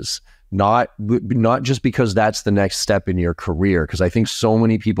really is. Not just because that's the next step in your career, because I think so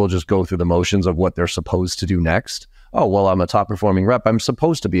many people just go through the motions of what they're supposed to do next. Oh, well, I'm a top performing rep. I'm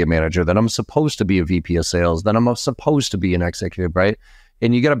supposed to be a manager. Then I'm supposed to be a VP of sales. Then I'm supposed to be an executive, right?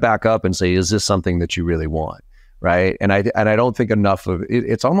 And you got to back up and say, is this something that you really want, right? And I don't think enough of it.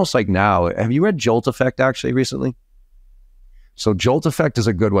 It's almost like now. Have you read Jolt Effect actually recently? So Jolt Effect is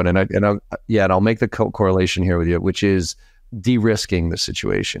a good one, and I'll make the correlation here with you, which is de-risking the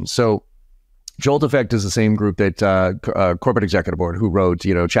situation. So Jolt Effect is the same group that Corporate Executive Board, who wrote,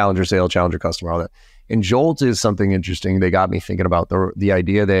 Challenger Sale, Challenger Customer, all that. And Jolt is something interesting. They got me thinking about the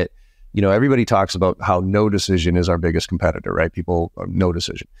idea that, everybody talks about how no decision is our biggest competitor, right? People, no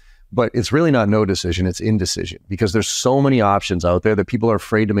decision. But it's really not no decision, it's indecision, because there's so many options out there that people are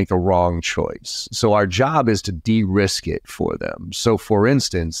afraid to make the wrong choice. So our job is to de-risk it for them. So for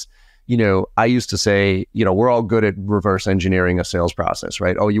instance, I used to say, we're all good at reverse engineering a sales process,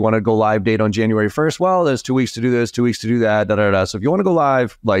 right? Oh, you want to go live date on January 1st? Well, there's 2 weeks to do this, 2 weeks to do that, So if you want to go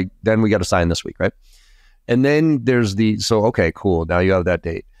live, then we got to sign this week, right? And then there's okay, cool. Now you have that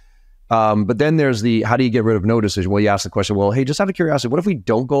date. But then there's how do you get rid of no decision? Well, you ask the question, well, hey, just out of curiosity, what if we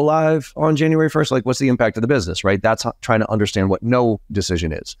don't go live on January 1st? What's the impact of the business, right? That's trying to understand what no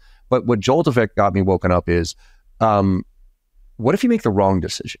decision is. But what Jolt Effect got me woken up is, what if you make the wrong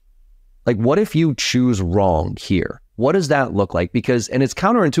decision? What if you choose wrong here? What does that look like? And it's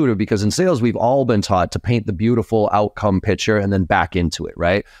counterintuitive, because in sales, we've all been taught to paint the beautiful outcome picture and then back into it,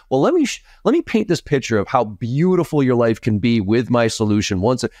 right? Well, let me paint this picture of how beautiful your life can be with my solution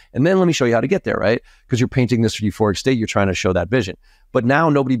and then let me show you how to get there, right? Because you're painting this euphoric state, you're trying to show that vision. But now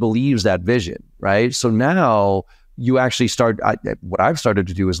nobody believes that vision, right? So now you actually what I've started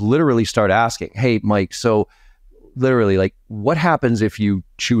to do is literally start asking, hey, Mike, so literally, what happens if you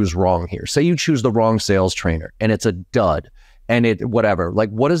choose wrong here? Say you choose the wrong sales trainer and it's a dud and whatever.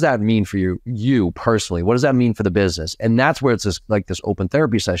 What does that mean for you personally? What does that mean for the business? And that's where it's this open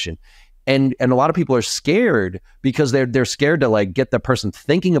therapy session. And a lot of people are scared because they're scared to get the person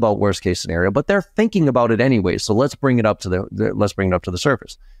thinking about worst case scenario, but they're thinking about it anyway. So let's bring it up to the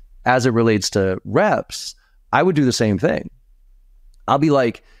surface. As it relates to reps, I would do the same thing. I'll be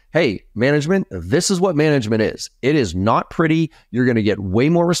like, hey, management, this is what management is. It is not pretty. You're going to get way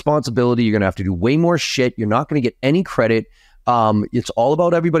more responsibility. You're going to have to do way more shit. You're not going to get any credit. It's all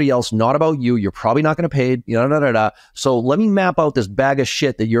about everybody else, not about you. You're probably not going to pay, So let me map out this bag of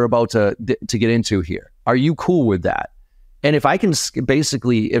shit that you're about to get into here. Are you cool with that? And if I can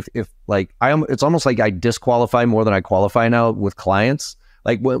basically, if like it's almost like I disqualify more than I qualify now with clients.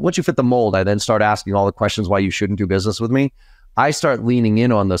 Like once you fit the mold, I then start asking all the questions why you shouldn't do business with me. I start leaning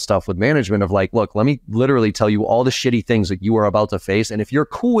in on the stuff with management of like, look, let me literally tell you all the shitty things that you are about to face. And if you're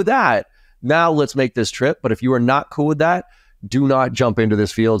cool with that, now let's make this trip. But if you are not cool with that, do not jump into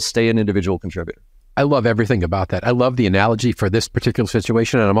this field. Stay an individual contributor. I love everything about that. I love the analogy for this particular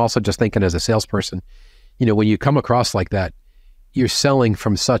situation. And I'm also just thinking as a salesperson, when you come across like that, you're selling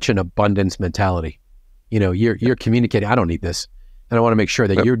from such an abundance mentality. You're communicating, I don't need this. And I want to make sure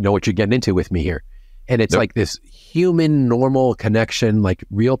that you know what you're getting into with me here. And it's like this human, normal connection, like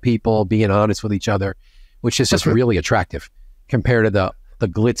real people being honest with each other, which is just really attractive compared to the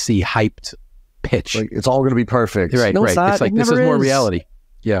glitzy, hyped pitch. Like, it's all going to be perfect. Right, no, right. It's like, this is more reality.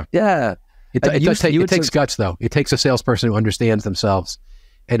 Yeah. Yeah. It takes guts, though. It takes a salesperson who understands themselves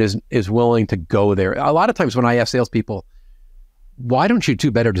and is willing to go there. A lot of times when I ask salespeople, why don't you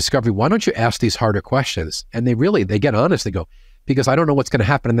do better discovery? Why don't you ask these harder questions? And they get honest. They go, because I don't know what's going to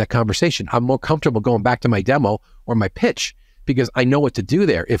happen in that conversation. I'm more comfortable going back to my demo or my pitch because I know what to do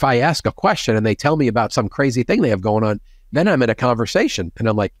there. If I ask a question and they tell me about some crazy thing they have going on, then I'm in a conversation and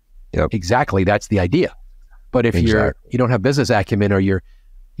I'm like, exactly, that's the idea. But if you don't have business acumen or you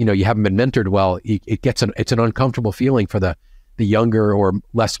haven't been mentored well, it's an uncomfortable feeling for the younger or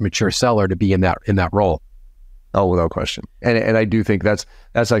less mature seller to be in that role. Oh, without question. And I do think that's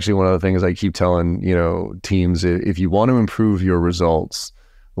actually one of the things I keep telling, teams, if you want to improve your results,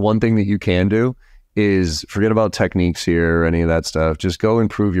 one thing that you can do is forget about techniques here or any of that stuff. Just go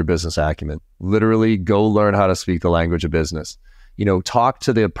improve your business acumen. Literally go learn how to speak the language of business. Talk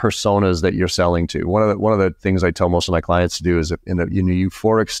to the personas that you're selling to. One of the things I tell most of my clients to do is in a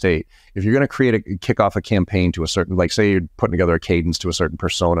euphoric state, if you're going to kick off a campaign to a certain, like say you're putting together a cadence to a certain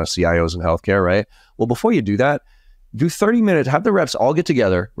persona, CIOs in healthcare, right? Well, before you do that, do 30 minutes, have the reps all get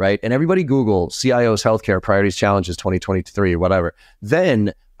together, right? And everybody Google CIOs, healthcare, priorities, challenges, 2023 or whatever.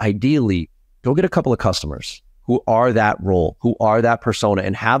 Then ideally, go get a couple of customers who are that role, who are that persona,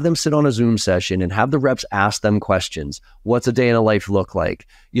 and have them sit on a Zoom session and have the reps ask them questions. What's a day in a life look like?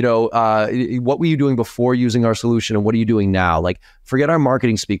 What were you doing before using our solution and what are you doing now? Like, forget our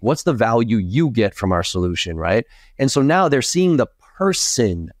marketing speak. What's the value you get from our solution, right? And so now they're seeing the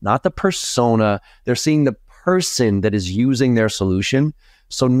person, not the persona. They're seeing the person that is using their solution.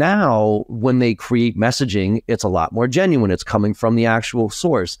 So now when they create messaging, it's a lot more genuine. It's coming from the actual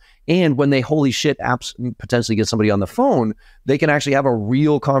source. And when they holy shit apps potentially get somebody on the phone, they can actually have a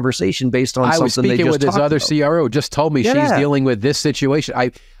real conversation based on something they just talked about. I was speaking with this other CRO, just told me she's dealing with this situation.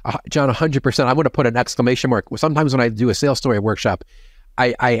 John, 100%, I'm going to put an exclamation mark. Sometimes when I do a sales story workshop,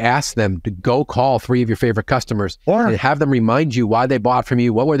 I ask them to go call 3 of your favorite customers and have them remind you why they bought from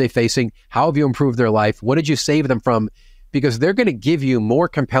you, what were they facing, how have you improved their life, what did you save them from? Because they're going to give you more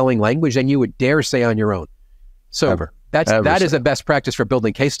compelling language than you would dare say on your own. So that is a best practice for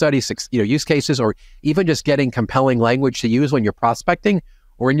building case studies, use cases, or even just getting compelling language to use when you're prospecting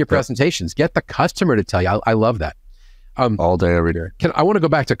or in your presentations. Get the customer to tell you. I love that. All day, every day. I want to go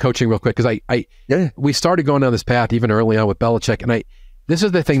back to coaching real quick because we started going down this path even early on with Belichick, and this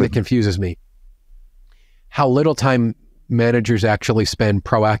is the thing that confuses me. How little time managers actually spend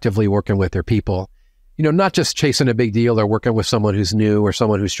proactively working with their people. Not just chasing a big deal or working with someone who's new or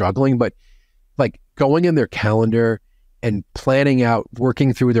someone who's struggling, but like going in their calendar and planning out,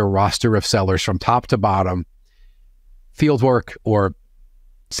 working through their roster of sellers from top to bottom, field work or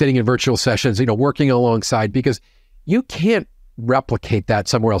sitting in virtual sessions, working alongside, because you can't replicate that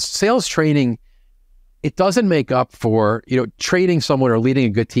somewhere else. Sales training, it doesn't make up for, training someone or leading a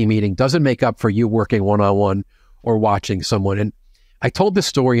good team meeting doesn't make up for you working one-on-one or watching someone. And I told this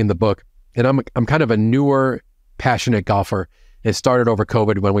story in the book. And I'm kind of a newer, passionate golfer. It started over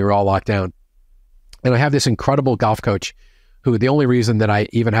COVID when we were all locked down. And I have this incredible golf coach who the only reason that I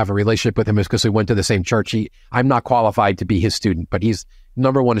even have a relationship with him is because we went to the same church. I'm not qualified to be his student, but he's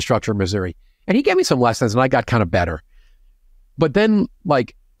 #1 instructor in Missouri. And he gave me some lessons and I got kind of better. But then,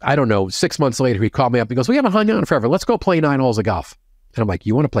 6 months later, he called me up and goes, we haven't hung out forever. Let's go play 9 holes of golf. And I'm like,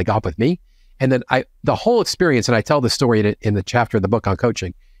 you want to play golf with me? And then the whole experience, and I tell this story in the chapter of the book on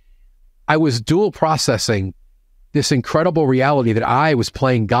coaching, I was dual processing this incredible reality that I was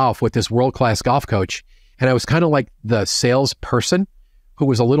playing golf with this world-class golf coach. And I was kind of like the salesperson who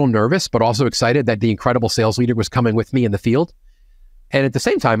was a little nervous, but also excited that the incredible sales leader was coming with me in the field. And at the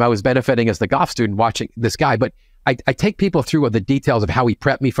same time, I was benefiting as the golf student watching this guy. But I take people through the details of how he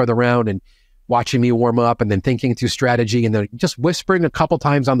prepped me for the round and watching me warm up and then thinking through strategy and then just whispering a couple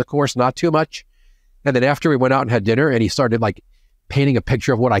times on the course, not too much. And then after we went out and had dinner and he started like painting a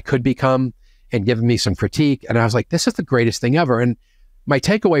picture of what I could become and giving me some critique. And I was like, this is the greatest thing ever. And my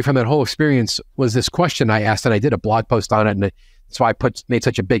takeaway from that whole experience was this question I asked, and I did a blog post on it. And that's why I made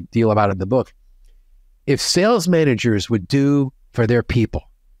such a big deal about it in the book. If sales managers would do for their people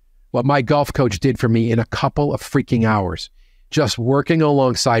what my golf coach did for me in a couple of freaking hours, just working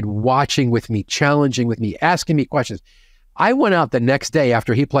alongside, watching with me, challenging with me, asking me questions. I went out the next day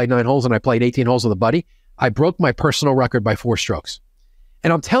after he played 9 holes and I played 18 holes with a buddy. I broke my personal record by 4 strokes.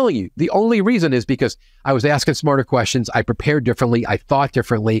 And I'm telling you, the only reason is because I was asking smarter questions. I prepared differently. I thought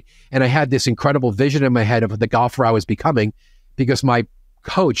differently. And I had this incredible vision in my head of the golfer I was becoming because my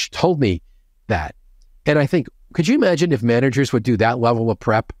coach told me that. And I think, could you imagine if managers would do that level of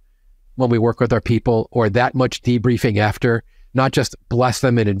prep when we work with our people, or that much debriefing after, not just bless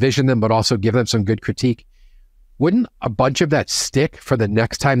them and envision them, but also give them some good critique? Wouldn't a bunch of that stick for the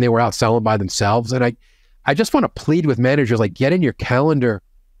next time they were out selling by themselves? And I just want to plead with managers, like, get in your calendar.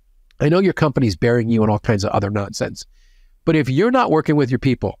 I know your company's burying you in all kinds of other nonsense, but if you're not working with your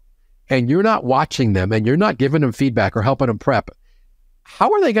people and you're not watching them and you're not giving them feedback or helping them prep,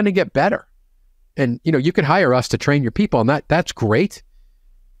 how are they going to get better? And, you know, you could hire us to train your people, and that's great,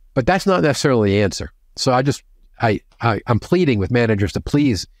 but that's not necessarily the answer. So I'm pleading with managers to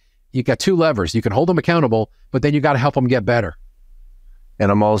please, you got 2 levers. You can hold them accountable, but then you got to help them get better.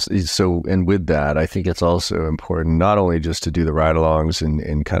 And I'm also, and with that, I think it's also important not only just to do the ride-alongs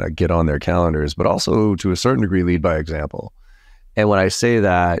and kind of get on their calendars, but also to a certain degree lead by example. And when I say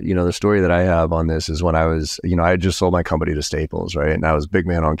that, you know, the story that I have on this is when I was, you know, I had just sold my company to Staples, right? And I was big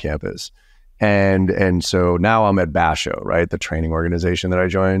man on campus. And so now I'm at Basho, right? The training organization that I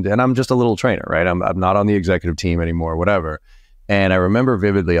joined, and I'm just a little trainer, right? I'm not on the executive team anymore, whatever. And I remember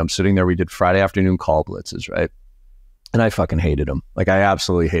vividly, I'm sitting there, we did Friday afternoon call blitzes, right? And I fucking hated them. Like, I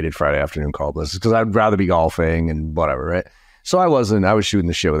absolutely hated Friday afternoon call blitzes because I'd rather be golfing and whatever, right? So I was shooting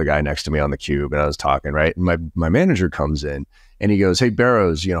the shit with a guy next to me on the cube, and I was talking, right? And my manager comes in and he goes, "Hey,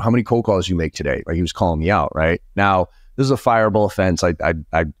 Barrows, you know, how many cold calls you make today?" Like, he was calling me out, right? Now, this is a fireable offense.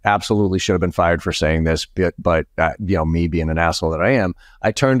 I absolutely should have been fired for saying this, but you know, me being an asshole that I am,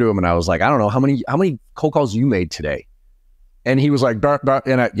 I turned to him and I was like, "I don't know, how many cold calls you made today?" And he was like,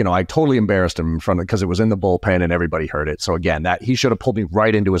 and I totally embarrassed him in front of, because it was in the bullpen and everybody heard it. So again, that he should have pulled me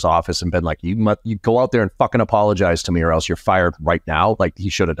right into his office and been like, you go out there and fucking apologize to me or else you're fired right now. Like,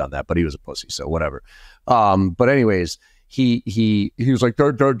 he should have done that, but he was a pussy, so whatever. But anyways, he was like,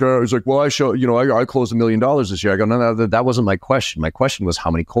 he's like, well, I closed $1 million this year. I go, no, that wasn't my question. My question was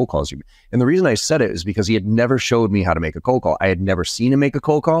how many cold calls you made. And the reason I said it is because he had never showed me how to make a cold call. I had never seen him make a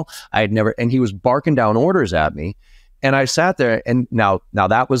cold call. And he was barking down orders at me. And I sat there, and now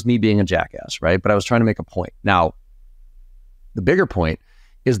that was me being a jackass, right? But I was trying to make a point. Now, the bigger point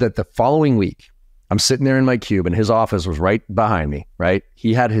is that the following week, I'm sitting there in my cube, and his office was right behind me, right?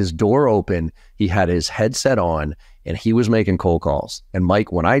 He had his door open, he had his headset on, and he was making cold calls. And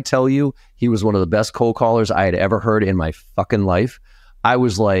Mike, when I tell you, he was one of the best cold callers I had ever heard in my fucking life, I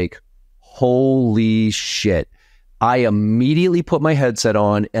was like, holy shit. I immediately put my headset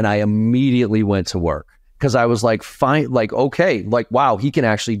on, and I immediately went to work. Because I was like, fine, like, okay, like, wow, he can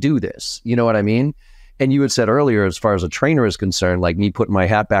actually do this. You know what I mean? And you had said earlier, as far as a trainer is concerned, like me putting my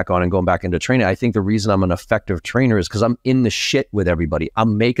hat back on and going back into training, I think the reason I'm an effective trainer is because I'm in the shit with everybody.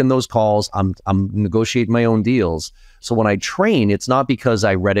 I'm making those calls. I'm negotiating my own deals. So when I train, it's not because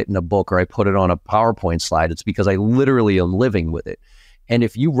I read it in a book or I put it on a PowerPoint slide. It's because I literally am living with it. And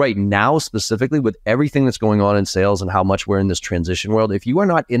if you right now, specifically with everything that's going on in sales and how much we're in this transition world, if you are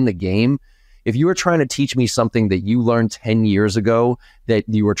not in the game, if you were trying to teach me something that you learned 10 years ago that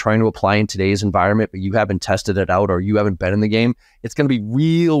you were trying to apply in today's environment, but you haven't tested it out or you haven't been in the game, it's going to be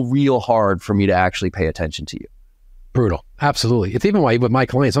real hard for me to actually pay attention to you. Brutal. Absolutely. It's even why with my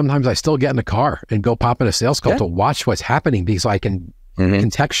clients, sometimes I still get in the car and go pop in a sales call to watch what's happening because I can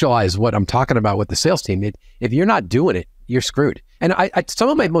contextualize what I'm talking about with the sales team. If you're not doing it, you're screwed. And I some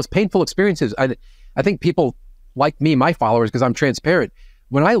of my most painful experiences, I think people like me, my followers, because I'm transparent.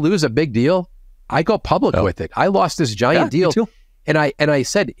 When I lose a big deal, I go public with it. I lost this giant deal, and I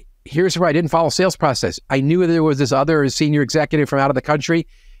said, here's where I didn't follow sales process. I knew there was this other senior executive from out of the country,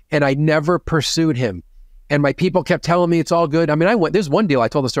 and I never pursued him. And my people kept telling me it's all good. I mean, there's one deal I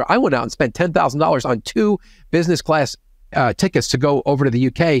told the story. I went out and spent $10,000 on 2 business class tickets to go over to the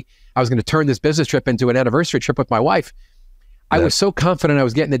UK. I was going to turn this business trip into an anniversary trip with my wife. I was so confident I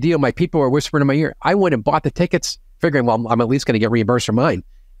was getting the deal. My people were whispering in my ear. I went and bought the tickets, figuring, well, I'm at least going to get reimbursed for mine.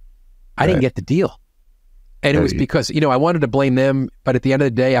 I didn't get the deal. And it was because, I wanted to blame them. But at the end of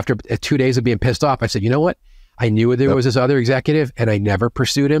the day, after 2 days of being pissed off, I said, you know what? I knew there was this other executive and I never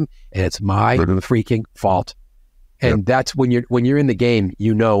pursued him. And it's my freaking fault. And that's when you're in the game,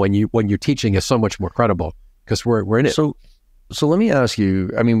 and when you're teaching is so much more credible because we're in it. So let me ask you,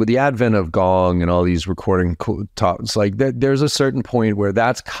 I mean, with the advent of Gong and all these recording talks, like there's a certain point where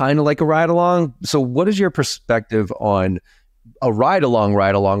that's kind of like a ride along. So what is your perspective on a ride along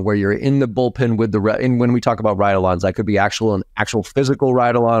where you're in the bullpen with and when we talk about ride alongs, that could be an actual physical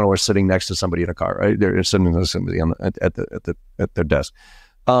ride along or sitting next to somebody in a car, right? They're sitting next to somebody at their desk.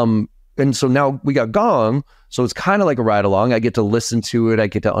 And so now we got Gong. So it's kind of like a ride along. I get to listen to it. I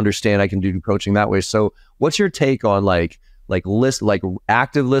get to understand. I can do coaching that way. So what's your take on like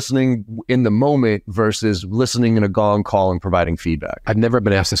active listening in the moment versus listening in a Gong call and providing feedback? I've never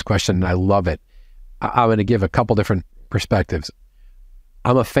been asked this question and I love it. I'm going to give a couple different perspectives.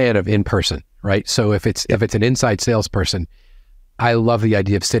 I'm a fan of in-person, right? So if it's an inside salesperson, I love the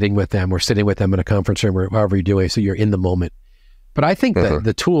idea of sitting with them or sitting with them in a conference room or however you're doing, so you're in the moment. But I think that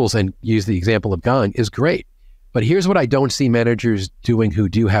the tools, and use the example of Gong, is great. But here's what I don't see managers doing who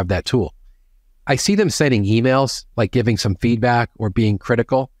do have that tool. I see them sending emails, like giving some feedback or being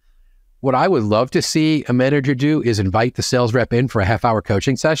critical. What I would love to see a manager do is invite the sales rep in for a half-hour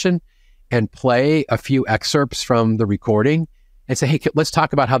coaching session and play a few excerpts from the recording and say, hey, let's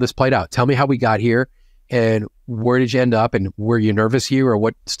talk about how this played out. Tell me how we got here and where did you end up and were you nervous here or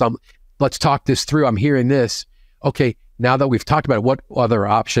what let's talk this through. I'm hearing this. Okay, now that we've talked about it, what other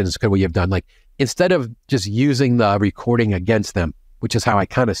options could we have done? Like, instead of just using the recording against them, which is how I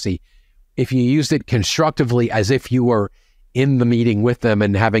kind of see, if you used it constructively as if you were in the meeting with them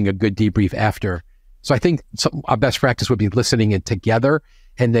and having a good debrief after. So I think our best practice would be listening it together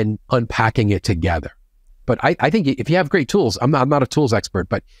and then unpacking it together. But I think if you have great tools, I'm not a tools expert,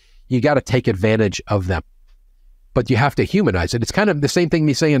 but you got to take advantage of them. But you have to humanize it. It's kind of the same thing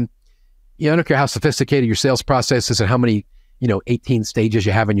me saying, I don't care how sophisticated your sales process is and how many, 18 stages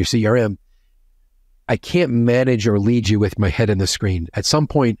you have in your CRM. I can't manage or lead you with my head in the screen. At some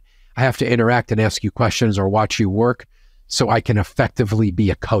point, I have to interact and ask you questions or watch you work so I can effectively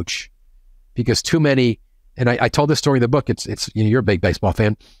be a coach. Because too many, and I told this story in the book, it's you're a big baseball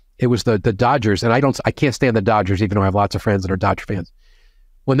fan. It was the Dodgers, and I can't stand the Dodgers, even though I have lots of friends that are Dodger fans.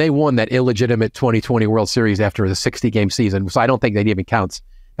 When they won that illegitimate 2020 World Series after the 60-game season, so I don't think that even counts.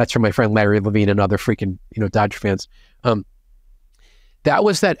 That's from my friend Larry Levine and other freaking Dodger fans. That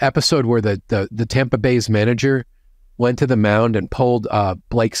was that episode where the Tampa Bay's manager went to the mound and pulled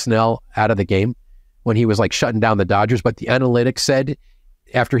Blake Snell out of the game when he was like shutting down the Dodgers. But the analytics said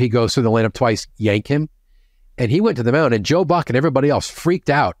after he goes through the lineup twice, yank him. And he went to the mound and Joe Buck and everybody else freaked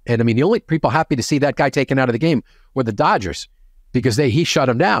out. And I mean, the only people happy to see that guy taken out of the game were the Dodgers because he shut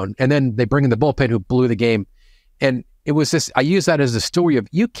him down. And then they bring in the bullpen who blew the game. And it was this, I use that as a story of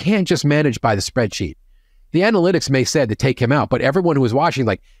you can't just manage by the spreadsheet. The analytics may said to take him out, but everyone who was watching,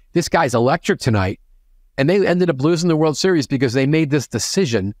 like, this guy's electric tonight. And they ended up losing the World Series because they made this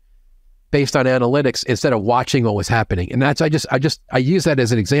decision based on analytics instead of watching what was happening. And that's, I use that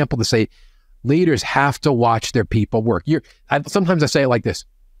as an example to say, leaders have to watch their people work. Sometimes I say it like this.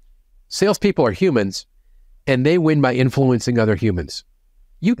 Salespeople are humans and they win by influencing other humans.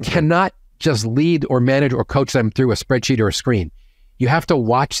 You cannot just lead or manage or coach them through a spreadsheet or a screen. You have to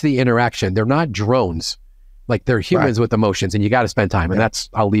watch the interaction. They're not drones. Like, they're humans with emotions, and you got to spend time. And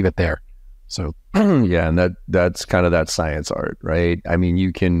I'll leave it there. So yeah, and that's kind of that science art, right? I mean,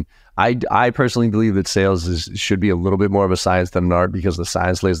 you can. I personally believe that sales should be a little bit more of a science than an art because the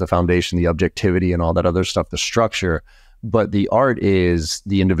science lays the foundation, the objectivity, and all that other stuff, the structure. But the art is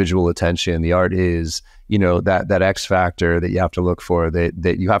the individual attention. The art is, that X factor that you have to look for,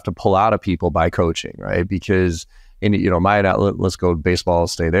 that you have to pull out of people by coaching, right? Because let's go baseball,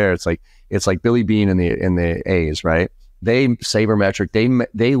 stay there. It's like Billy Beane in the A's, right? They sabermetric.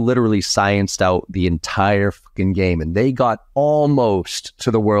 They literally scienced out the entire fucking game, and they got almost to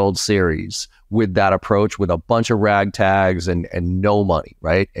the World Series with that approach, with a bunch of rag tags and no money,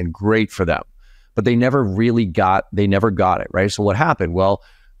 right? And great for them, but they never got it, right? So what happened? Well,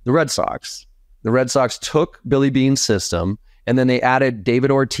 the Red Sox took Billy Beane's system, and then they added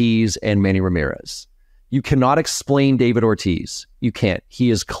David Ortiz and Manny Ramirez. You cannot explain David Ortiz. You can't. He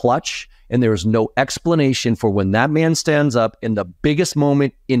is clutch. And there is no explanation for when that man stands up in the biggest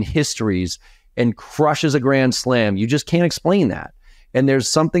moment in histories and crushes a grand slam. You just can't explain that. And there's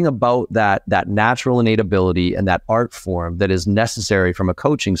something about that natural innate ability and that art form that is necessary from a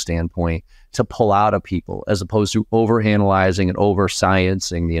coaching standpoint to pull out of people, as opposed to overanalyzing and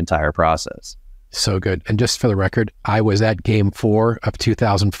over-sciencing the entire process. So good. And just for the record, I was at Game 4 of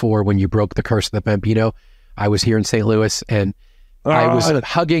 2004 when you broke the curse of the Bambino. I was here in St. Louis, and I was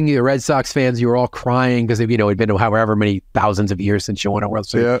hugging the Red Sox fans. You were all crying because, you know, it'd been however many thousands of years since you won a World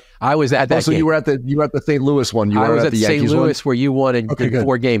Series. Yeah. I was at that game. You were at the St. Louis one. I was at the St. Louis where you won in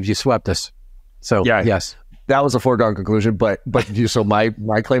 4 games. You swept us. So, yes. That was a foregone conclusion. But so my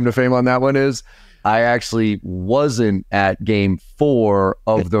claim to fame on that one is I actually wasn't at Game 4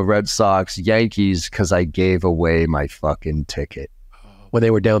 of the Red Sox Yankees because I gave away my fucking ticket. When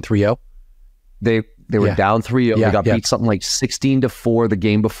they were down 3-0? They were down 3-0. They got beat something like 16-4 the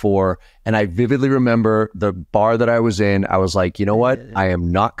game before. And I vividly remember the bar that I was in. I was like, you know what? I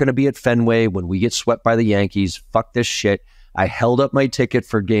am not going to be at Fenway when we get swept by the Yankees. Fuck this shit. I held up my ticket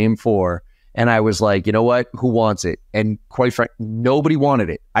for Game 4. And I was like, you know what? Who wants it? And quite frankly, nobody wanted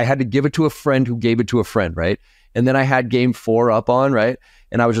it. I had to give it to a friend who gave it to a friend, right? And then I had Game 4 up on, right?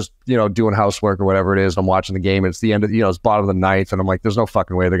 And I was just, you know, doing housework or whatever it is. I'm watching the game. And it's the end of, you know, it's bottom of the ninth. And I'm like, there's no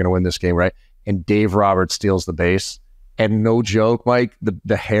fucking way they're going to win this game, right? And Dave Roberts steals the base. And no joke, Mike,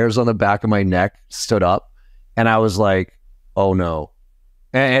 the hairs on the back of my neck stood up. And I was like, oh no.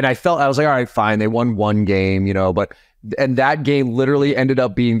 And I was like, all right, fine. They won one game, you know, and that game literally ended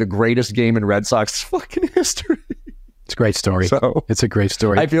up being the greatest game in Red Sox fucking history. It's a great story. It's a great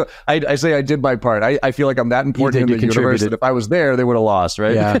story. I say I did my part. I feel like I'm that important in the universe that if I was there, they would have lost,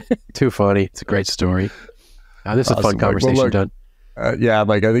 right? Yeah, too funny. It's a great story. This is a fun conversation, John. Yeah,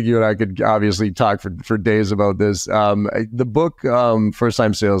 Mike, I think you and I could obviously talk for days about this. The book, First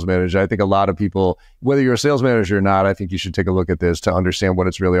Time Sales Manager, I think a lot of people, whether you're a sales manager or not, I think you should take a look at this to understand what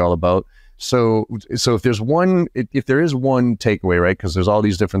it's really all about. So if there is one takeaway, right, because there's all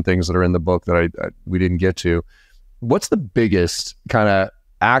these different things that are in the book that we didn't get to, what's the biggest kind of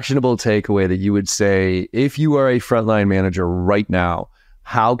actionable takeaway that you would say, if you are a frontline manager right now,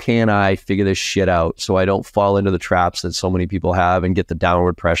 how can I figure this shit out so I don't fall into the traps that so many people have and get the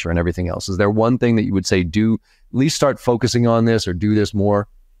downward pressure and everything else? Is there one thing that you would say, do at least start focusing on this or do this more?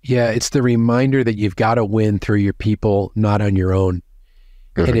 Yeah, it's the reminder that you've got to win through your people, not on your own.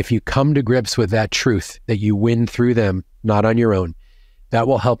 Mm-hmm. And if you come to grips with that truth, that you win through them, not on your own, that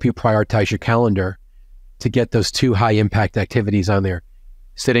will help you prioritize your calendar to get those 2 high impact activities on there.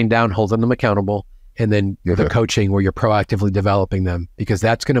 Sitting down, holding them accountable, and then the coaching where you're proactively developing them, because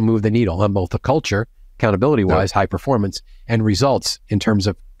that's going to move the needle on both the culture, accountability wise, high performance, and results in terms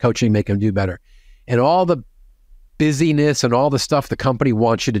of coaching, make them do better. And all the busyness and all the stuff the company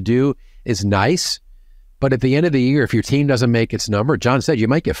wants you to do is nice. But at the end of the year, if your team doesn't make its number, John said, you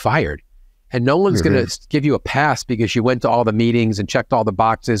might get fired. And no one's going to give you a pass because you went to all the meetings and checked all the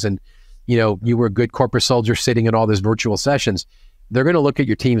boxes and, you know, you were a good corporate soldier sitting in all these virtual sessions. They're going to look at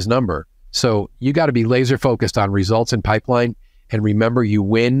your team's number. So you got to be laser focused on results and pipeline, and remember, you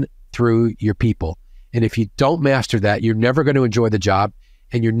win through your people. And if you don't master that, you're never going to enjoy the job,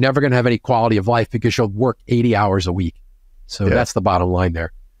 and you're never going to have any quality of life because you'll work 80 hours a week. So that's the bottom line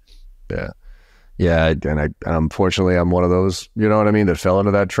there. Yeah. And unfortunately, I'm one of those, you know what I mean, that fell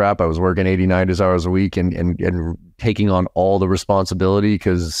into that trap. I was working 80, 90 hours a week and taking on all the responsibility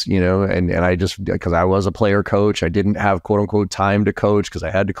because, you know, and I just, because I was a player coach, I didn't have quote unquote time to coach because I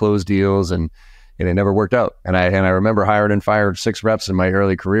had to close deals and it never worked out. And I remember hired and fired 6 reps in my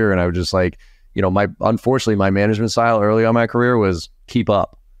early career. And I was just like, you know, unfortunately, my management style early on in my career was keep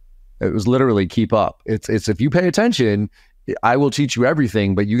up. It was literally keep up. It's if you pay attention, I will teach you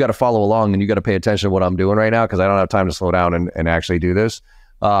everything, but you got to follow along and you got to pay attention to what I'm doing right now because I don't have time to slow down and actually do this.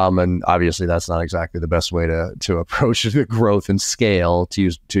 And obviously that's not exactly the best way to approach the growth and scale,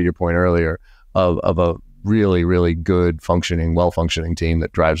 to your point earlier, of a really, really good functioning, well-functioning team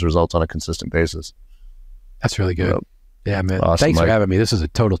that drives results on a consistent basis. That's really good. Yeah, man. Awesome, thanks, Mike, for having me. This is a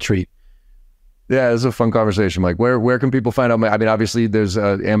total treat. Yeah, it's a fun conversation, Mike. Where can people find out? I mean, obviously there's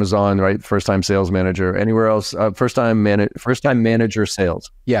Amazon, right? First Time Sales Manager. Anywhere else? First Time Manager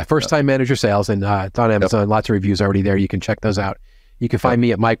Sales. Yeah, First Time Manager Sales, and it's on Amazon. Lots of reviews already there. You can check those out. You can find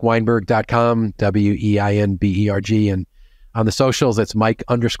me at MikeWeinberg.com, WEINBERG, and on the socials, it's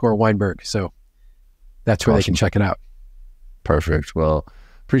Mike_Weinberg. So that's where they can check it out. Perfect. Well,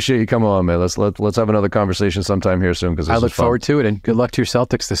 appreciate you coming on, man. Let's have another conversation sometime here soon because I look forward to it. And good luck to your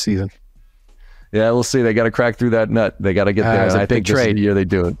Celtics this season. Yeah, we'll see. They got to crack through that nut. They got to get there. I think this is the year they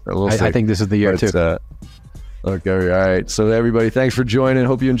do it. I think this is the year too. Okay, all right. So everybody, thanks for joining.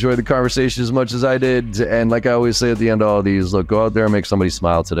 Hope you enjoyed the conversation as much as I did. And like I always say at the end of all these, look, go out there and make somebody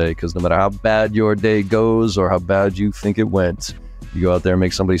smile today, because no matter how bad your day goes or how bad you think it went, You go out there and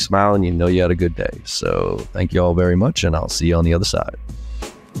make somebody smile and you know you had a good day. So thank you all very much, and I'll see you on the other side.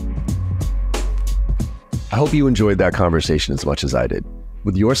 I hope you enjoyed that conversation as much as I did.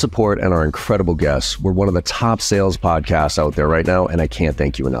 With your support and our incredible guests, we're one of the top sales podcasts out there right now, and I can't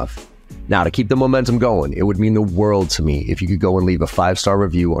thank you enough. Now, to keep the momentum going, it would mean the world to me if you could go and leave a 5-star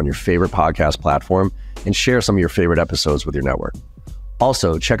review on your favorite podcast platform and share some of your favorite episodes with your network.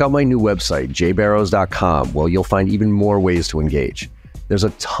 Also, check out my new website, jbarrows.com, where you'll find even more ways to engage. There's a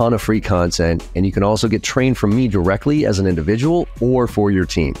ton of free content, and you can also get trained from me directly as an individual or for your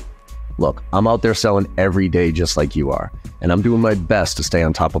team. Look, I'm out there selling every day just like you are, and I'm doing my best to stay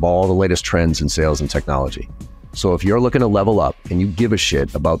on top of all the latest trends in sales and technology. So if you're looking to level up and you give a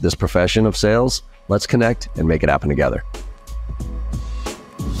shit about this profession of sales, let's connect and make it happen together.